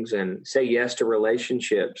things and say yes to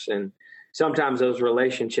relationships. And sometimes those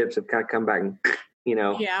relationships have kind of come back and,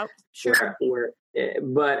 yeah, sure.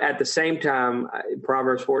 But at the same time,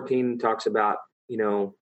 Proverbs 14 talks about,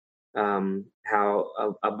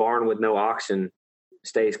 how a barn with no oxen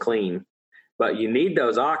stays clean, but you need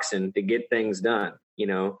those oxen to get things done,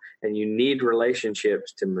 and you need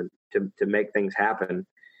relationships to make things happen.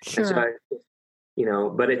 Sure.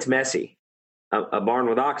 So, but it's messy. A barn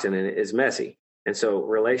with oxen in it is messy. And so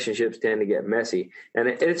relationships tend to get messy, and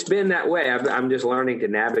it's been that way. I'm just learning to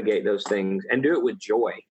navigate those things and do it with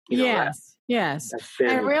joy. Yes.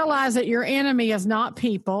 And realize that your enemy is not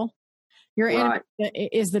people. Your enemy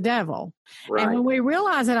is the devil. Right. And when we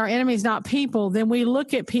realize that our enemy is not people, then we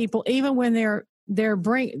look at people, even when they're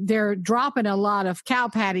dropping a lot of cow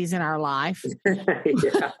patties in our life.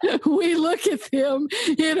 We look at them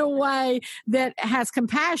in a way that has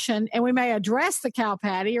compassion, and we may address the cow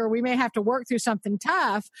patty, or we may have to work through something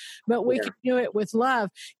tough, but we can do it with love.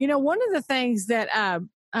 One of the things that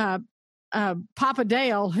Papa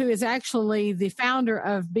Dale, who is actually the founder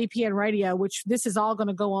of BPN Radio, which this is all going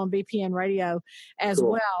to go on BPN Radio as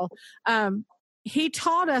well. He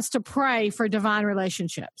taught us to pray for divine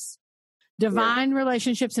relationships.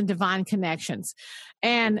 Relationships and divine connections.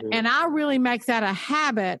 And I really make that a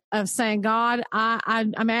habit of saying, God,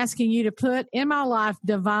 I'm asking you to put in my life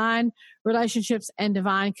divine relationships and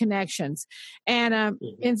divine connections. And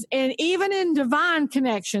even in divine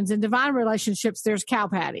connections and divine relationships, there's cow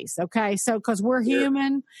patties. Okay. So, cause we're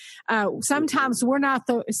human. Sometimes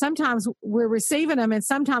sometimes we're receiving them, and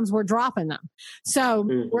sometimes we're dropping them. So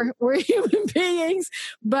we're human beings,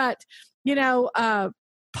 but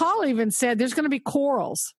Paul even said there's going to be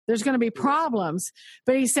quarrels, there's going to be problems,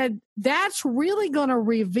 but he said that's really going to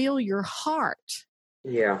reveal your heart.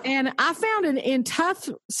 Yeah. And I found in tough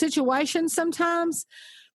situations sometimes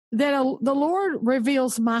that the Lord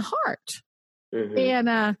reveals my heart.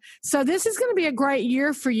 And so this is going to be a great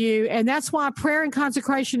year for you. And that's why prayer and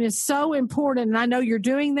consecration is so important. And I know you're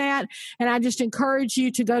doing that. And I just encourage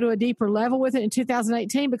you to go to a deeper level with it in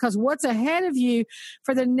 2018, because what's ahead of you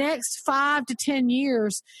for the next 5 to 10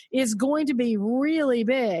 years is going to be really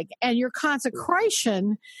big. And your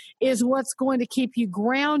consecration is what's going to keep you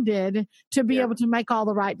grounded to be able to make all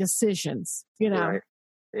the right decisions, Right.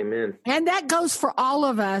 Amen. And that goes for all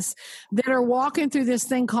of us that are walking through this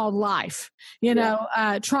thing called life,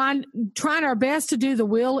 trying our best to do the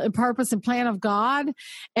will and purpose and plan of God.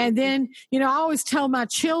 And then, I always tell my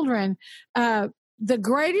children, the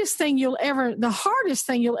hardest thing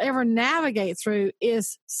you'll ever navigate through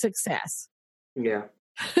is success. Yeah.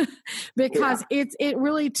 Because it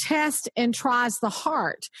really tests and tries the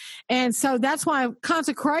heart. And so that's why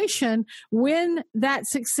consecration, when that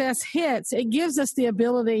success hits, it gives us the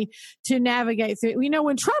ability to navigate through.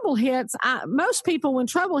 When trouble hits, most people, when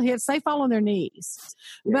trouble hits, they fall on their knees.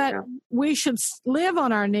 But we should live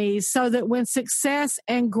on our knees so that when success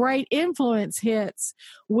and great influence hits,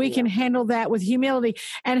 we can handle that with humility.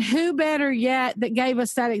 And who better yet that gave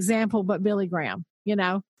us that example but Billy Graham,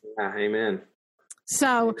 Yeah, amen.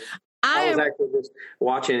 So I was actually just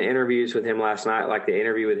watching interviews with him last night, like the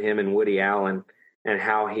interview with him and Woody Allen, and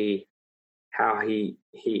how he's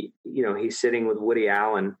sitting with Woody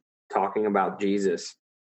Allen talking about Jesus,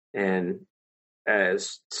 and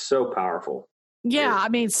it's so powerful. Yeah, I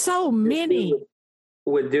mean, so many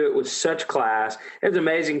would do it with such class. It was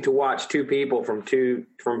amazing to watch two people from two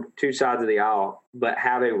sides of the aisle, but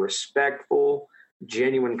have a respectful,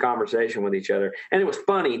 genuine conversation with each other. And it was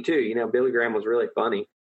funny too. You know, Billy Graham was really funny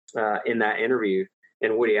in that interview,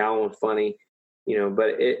 and Woody Allen was funny. You know,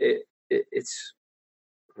 but it's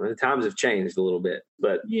the times have changed a little bit.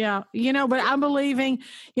 But yeah, you know, but I'm believing.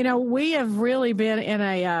 You know, we have really been in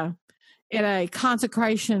a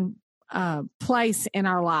consecration place in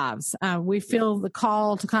our lives. We feel the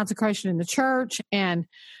call to consecration in the church. And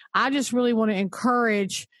I just really want to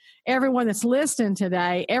encourage everyone that's listening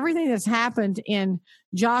today. Everything that's happened in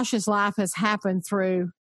Josh's life has happened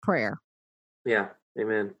through prayer. Yeah.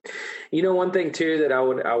 Amen. You know, one thing too, that I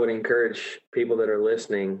would encourage people that are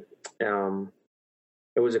listening.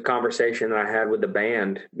 It was a conversation that I had with the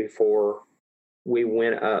band before we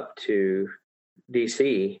went up to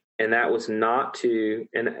DC, and that was not to,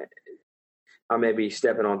 and I may be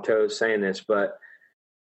stepping on toes saying this, but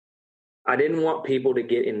I didn't want people to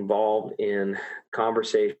get involved in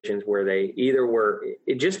conversations where they either were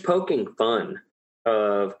just poking fun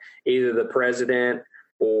of either the president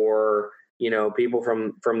or, you know, people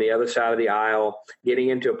from the other side of the aisle, getting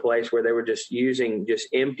into a place where they were just using just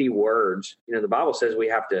empty words. You know, the Bible says we're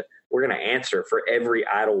going to answer for every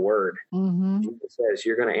idle word. Mm-hmm. Jesus says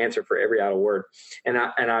you're going to answer for every idle word. And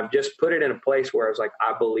I've just put it in a place where I was like,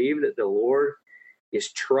 I believe that the Lord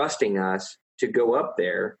is trusting us to go up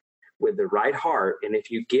there with the right heart. And if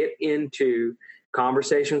you get into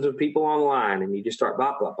conversations with people online and you just start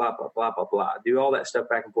blah, blah, blah, blah, blah, blah, blah, do all that stuff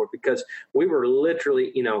back and forth, because we were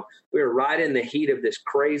literally, you know, we were right in the heat of this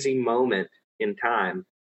crazy moment in time,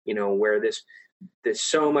 you know, where there's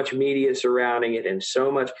so much media surrounding it and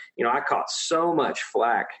so much, you know, I caught so much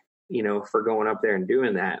flack, you know, for going up there and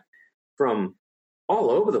doing that from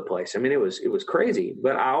all over the place. I mean, it was crazy,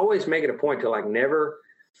 but I always make it a point to like never,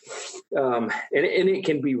 and it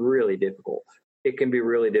can be really difficult. It can be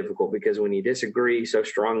really difficult because when you disagree so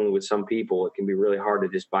strongly with some people, it can be really hard to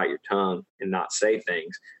just bite your tongue and not say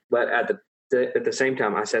things. But at the same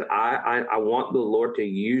time, I said, I want the Lord to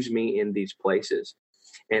use me in these places.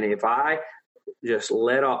 And if I just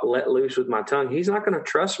let loose with my tongue, he's not going to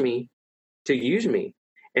trust me to use me.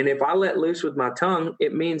 And if I let loose with my tongue,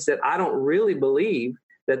 it means that I don't really believe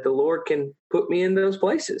that the Lord can put me in those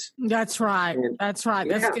places. That's right. That's right.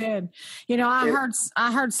 That's good. You know,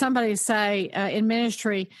 I heard somebody say in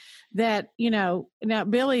ministry that, you know, now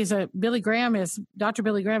Dr. Billy Graham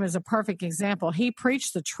is a perfect example. He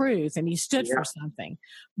preached the truth and he stood for something,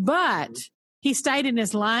 but he stayed in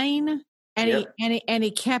his lane and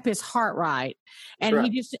he kept his heart right. And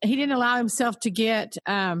he didn't allow himself to get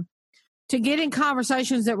in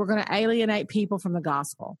conversations that were going to alienate people from the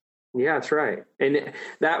gospel. Yeah, that's right. And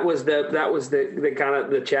that was the kind of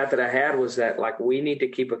the chat that I had, was that like, we need to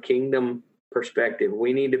keep a kingdom perspective.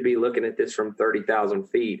 We need to be looking at this from 30,000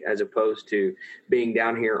 feet as opposed to being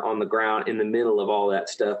down here on the ground in the middle of all that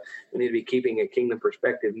stuff. We need to be keeping a kingdom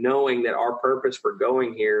perspective, knowing that our purpose for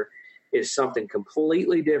going here is something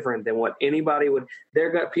completely different than what anybody would.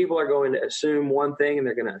 People are going to assume one thing and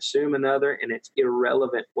they're going to assume another, and it's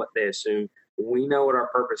irrelevant what they assume. We know what our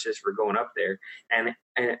purpose is for going up there. And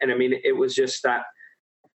I mean, it was just that,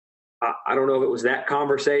 I don't know if it was that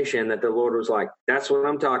conversation that the Lord was like, that's what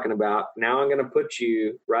I'm talking about. Now I'm going to put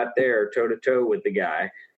you right there toe to toe with the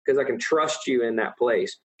guy, because I can trust you in that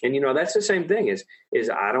place. And, you know, that's the same thing is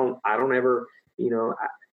I don't ever, you know,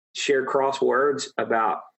 share cross words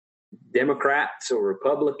about Democrats or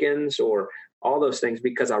Republicans or all those things,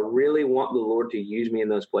 because I really want the Lord to use me in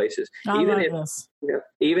those places. Even like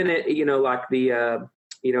the,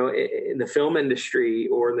 you know, in the film industry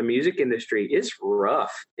or the music industry, it's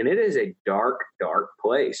rough and it is a dark, dark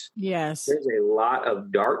place. Yes. There's a lot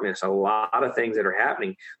of darkness, a lot of things that are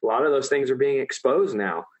happening. A lot of those things are being exposed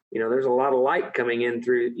now. You know, there's a lot of light coming in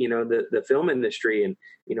through, you know, the film industry and,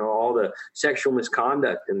 you know, all the sexual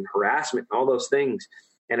misconduct and harassment, and all those things.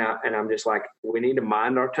 And I'm just like, we need to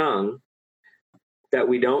mind our tongue, that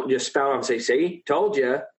we don't just spout out and say, see, told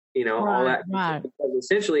you, you know, all that. Right. Because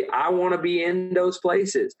essentially, I want to be in those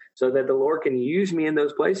places so that the Lord can use me in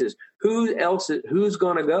those places. Who's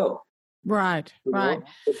going to go? Right, you right. know?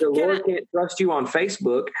 If the Lord can't trust you on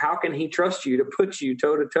Facebook, how can he trust you to put you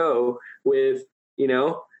toe to toe with, you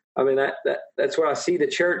know, I mean, that's where I see the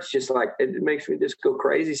church just like, it makes me just go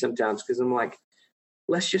crazy sometimes, because I'm like,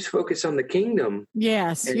 let's just focus on the kingdom.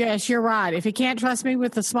 Yes, you're right. If he can't trust me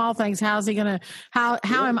with the small things, how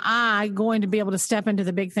am I going to be able to step into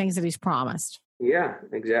the big things that he's promised? Yeah,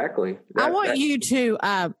 exactly. I want you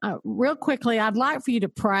to, real quickly, I'd like for you to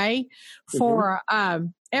pray for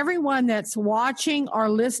everyone that's watching or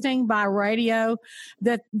listening by radio,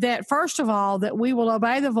 that first of all, that we will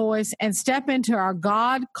obey the voice and step into our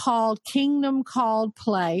God-called, kingdom-called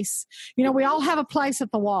place. You know, we all have a place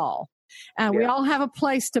at the wall. We all have a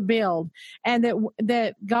place to build. And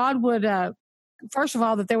that God would, first of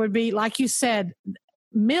all, that there would be, like you said,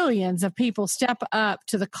 millions of people step up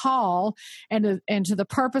to the call and to the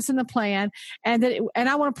purpose and the plan, and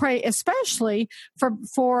I want to pray especially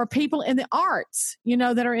for people in the arts, you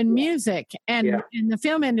know, that are in music and in the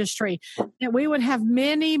film industry, that we would have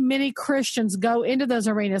many Christians go into those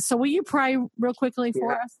arenas. So will you pray real quickly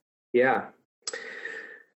for us? Yeah.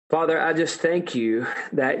 Father, I just thank you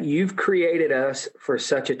that you've created us for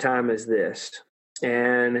such a time as this.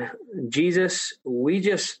 And Jesus, we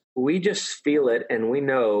just feel it, and we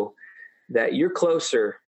know that you're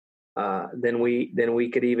closer than we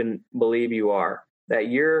could even believe you are. That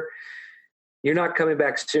you're not coming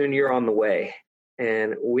back soon. You're on the way,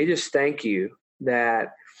 and we just thank you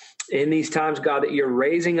that in these times, God, that you're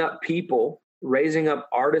raising up people, raising up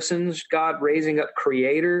artisans, God, raising up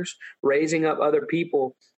creators, raising up other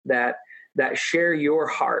people that share your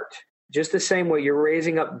heart, just the same way you're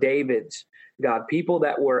raising up David's. God, people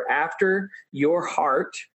that were after your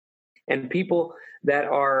heart, and people that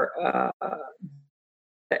are,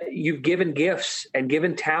 you've given gifts and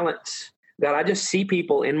given talents. God, I just see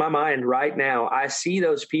people in my mind right now. I see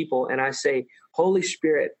those people and I say, Holy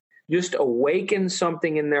Spirit, just awaken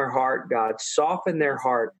something in their heart, God, soften their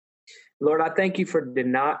heart. Lord, I thank you for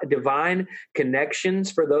divine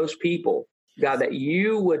connections for those people, God, that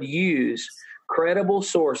you would use credible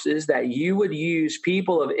sources, that you would use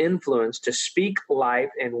people of influence to speak life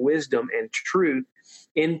and wisdom and truth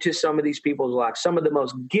into some of these people's lives. Some of the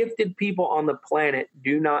most gifted people on the planet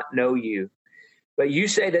do not know you. But you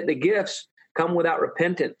say that the gifts come without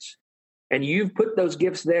repentance, and you've put those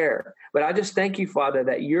gifts there. But I just thank you, Father,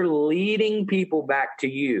 that you're leading people back to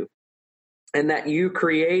you, and that you're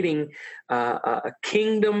creating a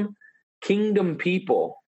kingdom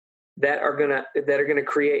people that are gonna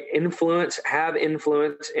create influence, have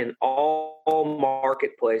influence in all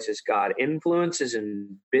marketplaces. God, influences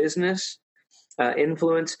in business,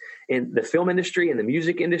 influence in the film industry and the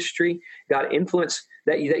music industry. God, influence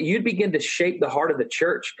that you'd begin to shape the heart of the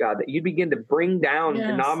church. God, that you'd begin to bring down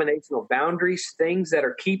denominational boundaries, things that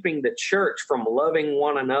are keeping the church from loving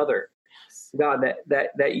one another. God,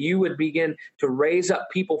 that you would begin to raise up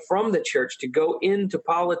people from the church to go into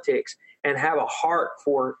politics and have a heart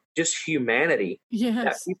for just humanity. Yes.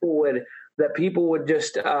 That people would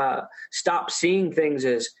just stop seeing things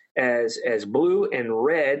as blue and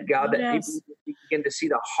red. God, that people would begin to see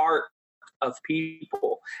the heart of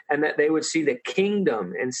people, and that they would see the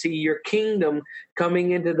kingdom and see your kingdom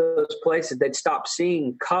coming into those places. They'd stop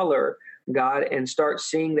seeing color, God, and start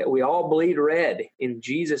seeing that we all bleed red in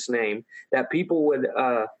Jesus' name. That people would,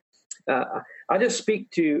 I just speak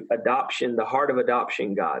to adoption, the heart of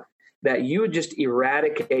adoption, God, that you would just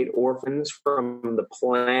eradicate orphans from the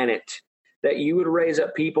planet, that you would raise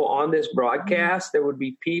up people on this broadcast. There would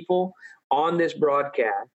be people on this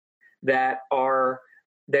broadcast that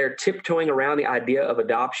they're tiptoeing around the idea of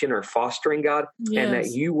adoption or fostering, God, and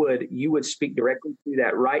that you would speak directly to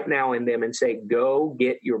that right now in them and say, go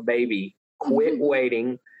get your baby, quit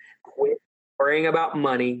waiting, quit worrying about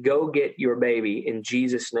money, go get your baby in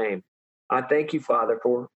Jesus' name. I thank you, Father,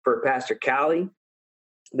 for Pastor Callie,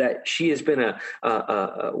 that she has been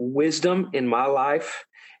a wisdom in my life.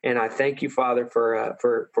 And I thank you, Father,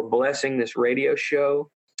 for blessing this radio show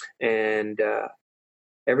and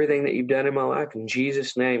everything that you've done in my life. In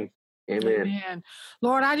Jesus' name, amen. Amen.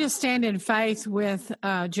 Lord, I just stand in faith with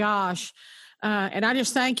Josh, and I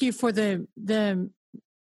just thank you for the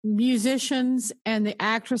musicians and the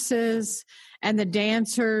actresses and the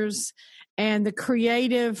dancers and the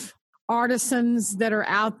creative artisans that are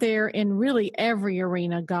out there in really every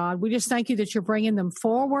arena, God. We just thank you that you're bringing them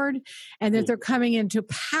forward and that they're coming into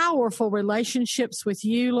powerful relationships with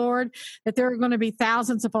you, Lord, that there are going to be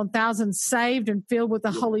thousands upon thousands saved and filled with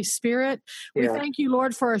the Holy Spirit. We thank you,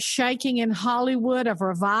 Lord, for a shaking in Hollywood of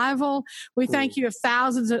revival. We thank you of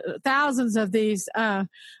thousands of these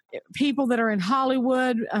people that are in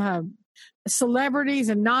Hollywood, celebrities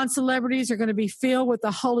and non-celebrities are going to be filled with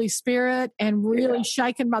the Holy Spirit and really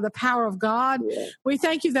shaken by the power of God. Yeah. We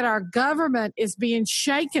thank you that our government is being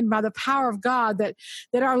shaken by the power of God,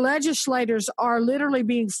 that our legislators are literally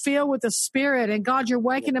being filled with the Spirit. And God, you're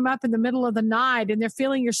waking them up in the middle of the night and they're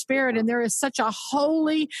feeling your Spirit. And there is such a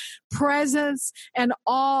holy presence and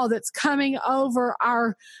awe that's coming over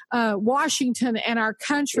our Washington and our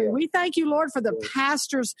country. We thank you, Lord, for the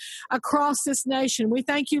pastors across this nation. We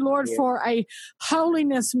thank you, Lord, for a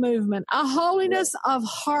holiness movement, a holiness of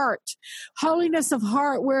heart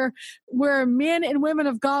where men and women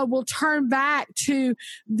of God will turn back to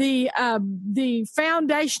the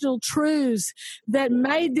foundational truths that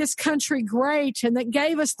made this country great and that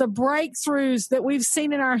gave us the breakthroughs that we've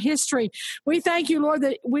seen in our history. We thank you, Lord,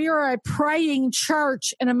 that we are a praying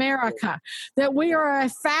church in America, that we are a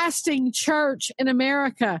fasting church in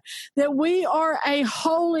America, that we are a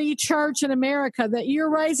holy church in America, that you're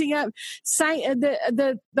raising up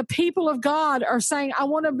the people of God are saying, I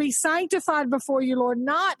want to be sanctified before you, Lord,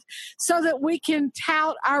 not so that we can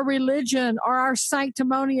tout our religion or our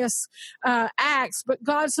sanctimonious acts, but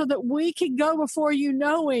God, so that we can go before you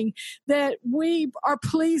knowing that we are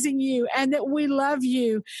pleasing you and that we love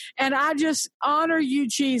you. And I just honor you,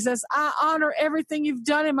 Jesus. I honor everything you've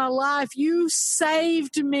done in my life. You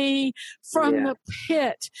saved me from the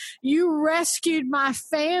pit. You rescued my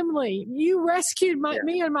family. You rescued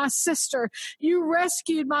me and my sister. You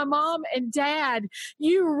rescued my mom and dad.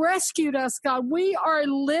 You rescued us, God. We are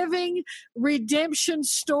living redemption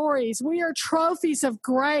stories. We are trophies of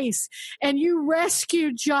grace. And you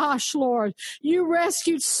rescued Josh, Lord. You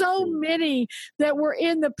rescued so many that were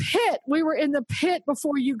in the pit. We were in the pit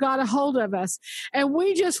before you got a hold of us. And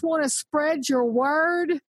we just want to spread your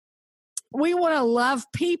word. We want to love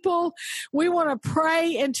people. We want to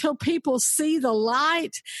pray until people see the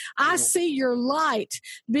light. I see your light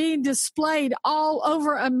being displayed all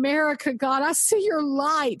over America, God. I see your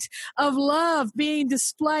light of love being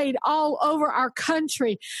displayed all over our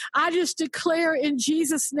country. I just declare in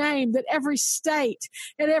Jesus' name that every state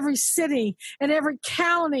and every city and every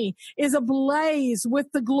county is ablaze with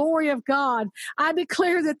the glory of God. I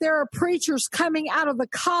declare that there are preachers coming out of the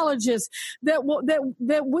colleges that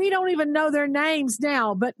we don't even know their names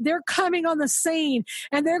now, but they're coming on the scene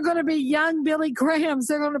and they're going to be young Billy Grahams.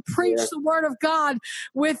 They're going to preach the word of God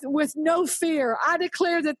with no fear. I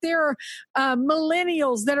declare that there are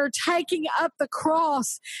millennials that are taking up the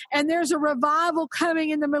cross, and there's a revival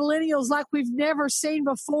coming in the millennials like we've never seen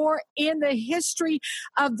before in the history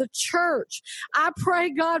of the church. I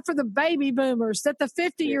pray, God, for the baby boomers, that the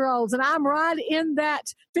 50-year-olds, and I'm right in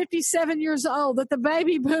that 57 years old, that the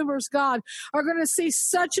baby boomers, God, are going to see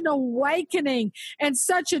such an awakening and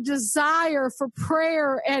such a desire for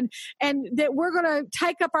prayer, and that we're going to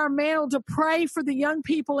take up our mantle to pray for the young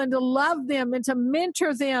people and to love them and to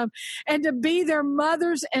mentor them and to be their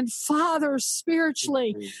mothers and fathers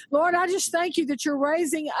spiritually. Lord, I just thank you that you're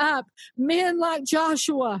raising up men like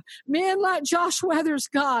Joshua, men like Josh Weathers,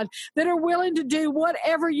 God, that are willing to do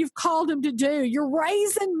whatever you've called them to do. You're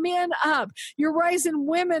raising men up. You're raising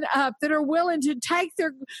women up that are willing to take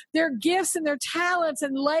their gifts and their talents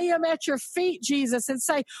and lay them at your feet, Jesus, and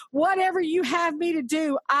say, whatever you have me to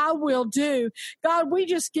do, I will do. God, we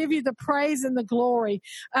just give you the praise and the glory.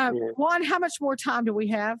 Juan, how much more time do we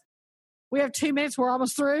have? We have 2 minutes. We're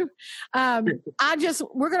almost through. We're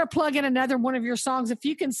going to plug in another one of your songs. If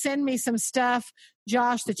you can send me some stuff,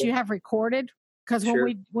 Josh, that you have recorded, because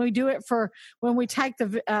when we do it when we take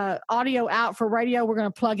the audio out for radio, we're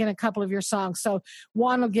going to plug in a couple of your songs. So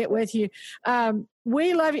Juan will get with you.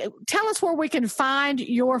 We love you. Tell us where we can find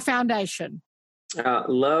your foundation.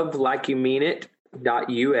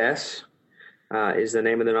 LoveLikeYouMeanIt.us is the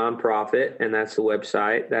name of the nonprofit, and that's the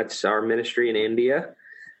website. That's our ministry in India.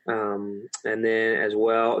 And then as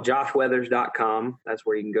well, joshweathers.com. That's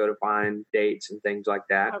where you can go to find dates and things like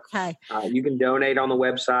that. Okay. You can donate on the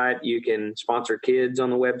website. You can sponsor kids on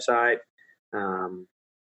the website.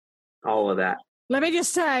 All of that. Let me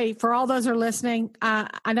just say, for all those who are listening,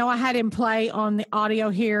 I know I had him play on the audio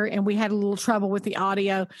here, and we had a little trouble with the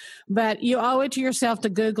audio, but you owe it to yourself to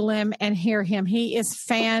Google him and hear him. He is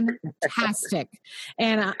fantastic.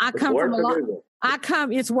 And I come from a lot.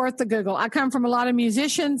 It's worth the Google. I come from a lot of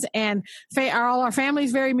musicians, and all our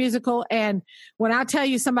family's very musical. And when I tell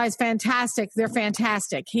you somebody's fantastic, they're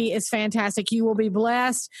fantastic. He is fantastic. You will be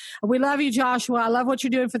blessed. We love you, Joshua. I love what you're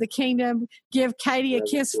doing for the kingdom. Give Katie a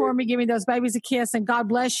kiss for me. Give me those babies a kiss, and God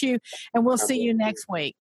bless you. And we'll see you next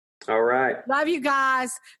week. All right. Love you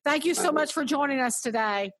guys. Thank you so much for joining us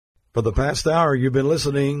today. For the past hour, you've been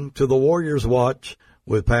listening to the Warriors Watch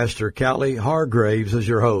with Pastor Callie Hargraves as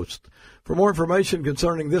your host. For more information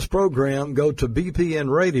concerning this program, go to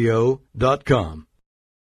bpnradio.com.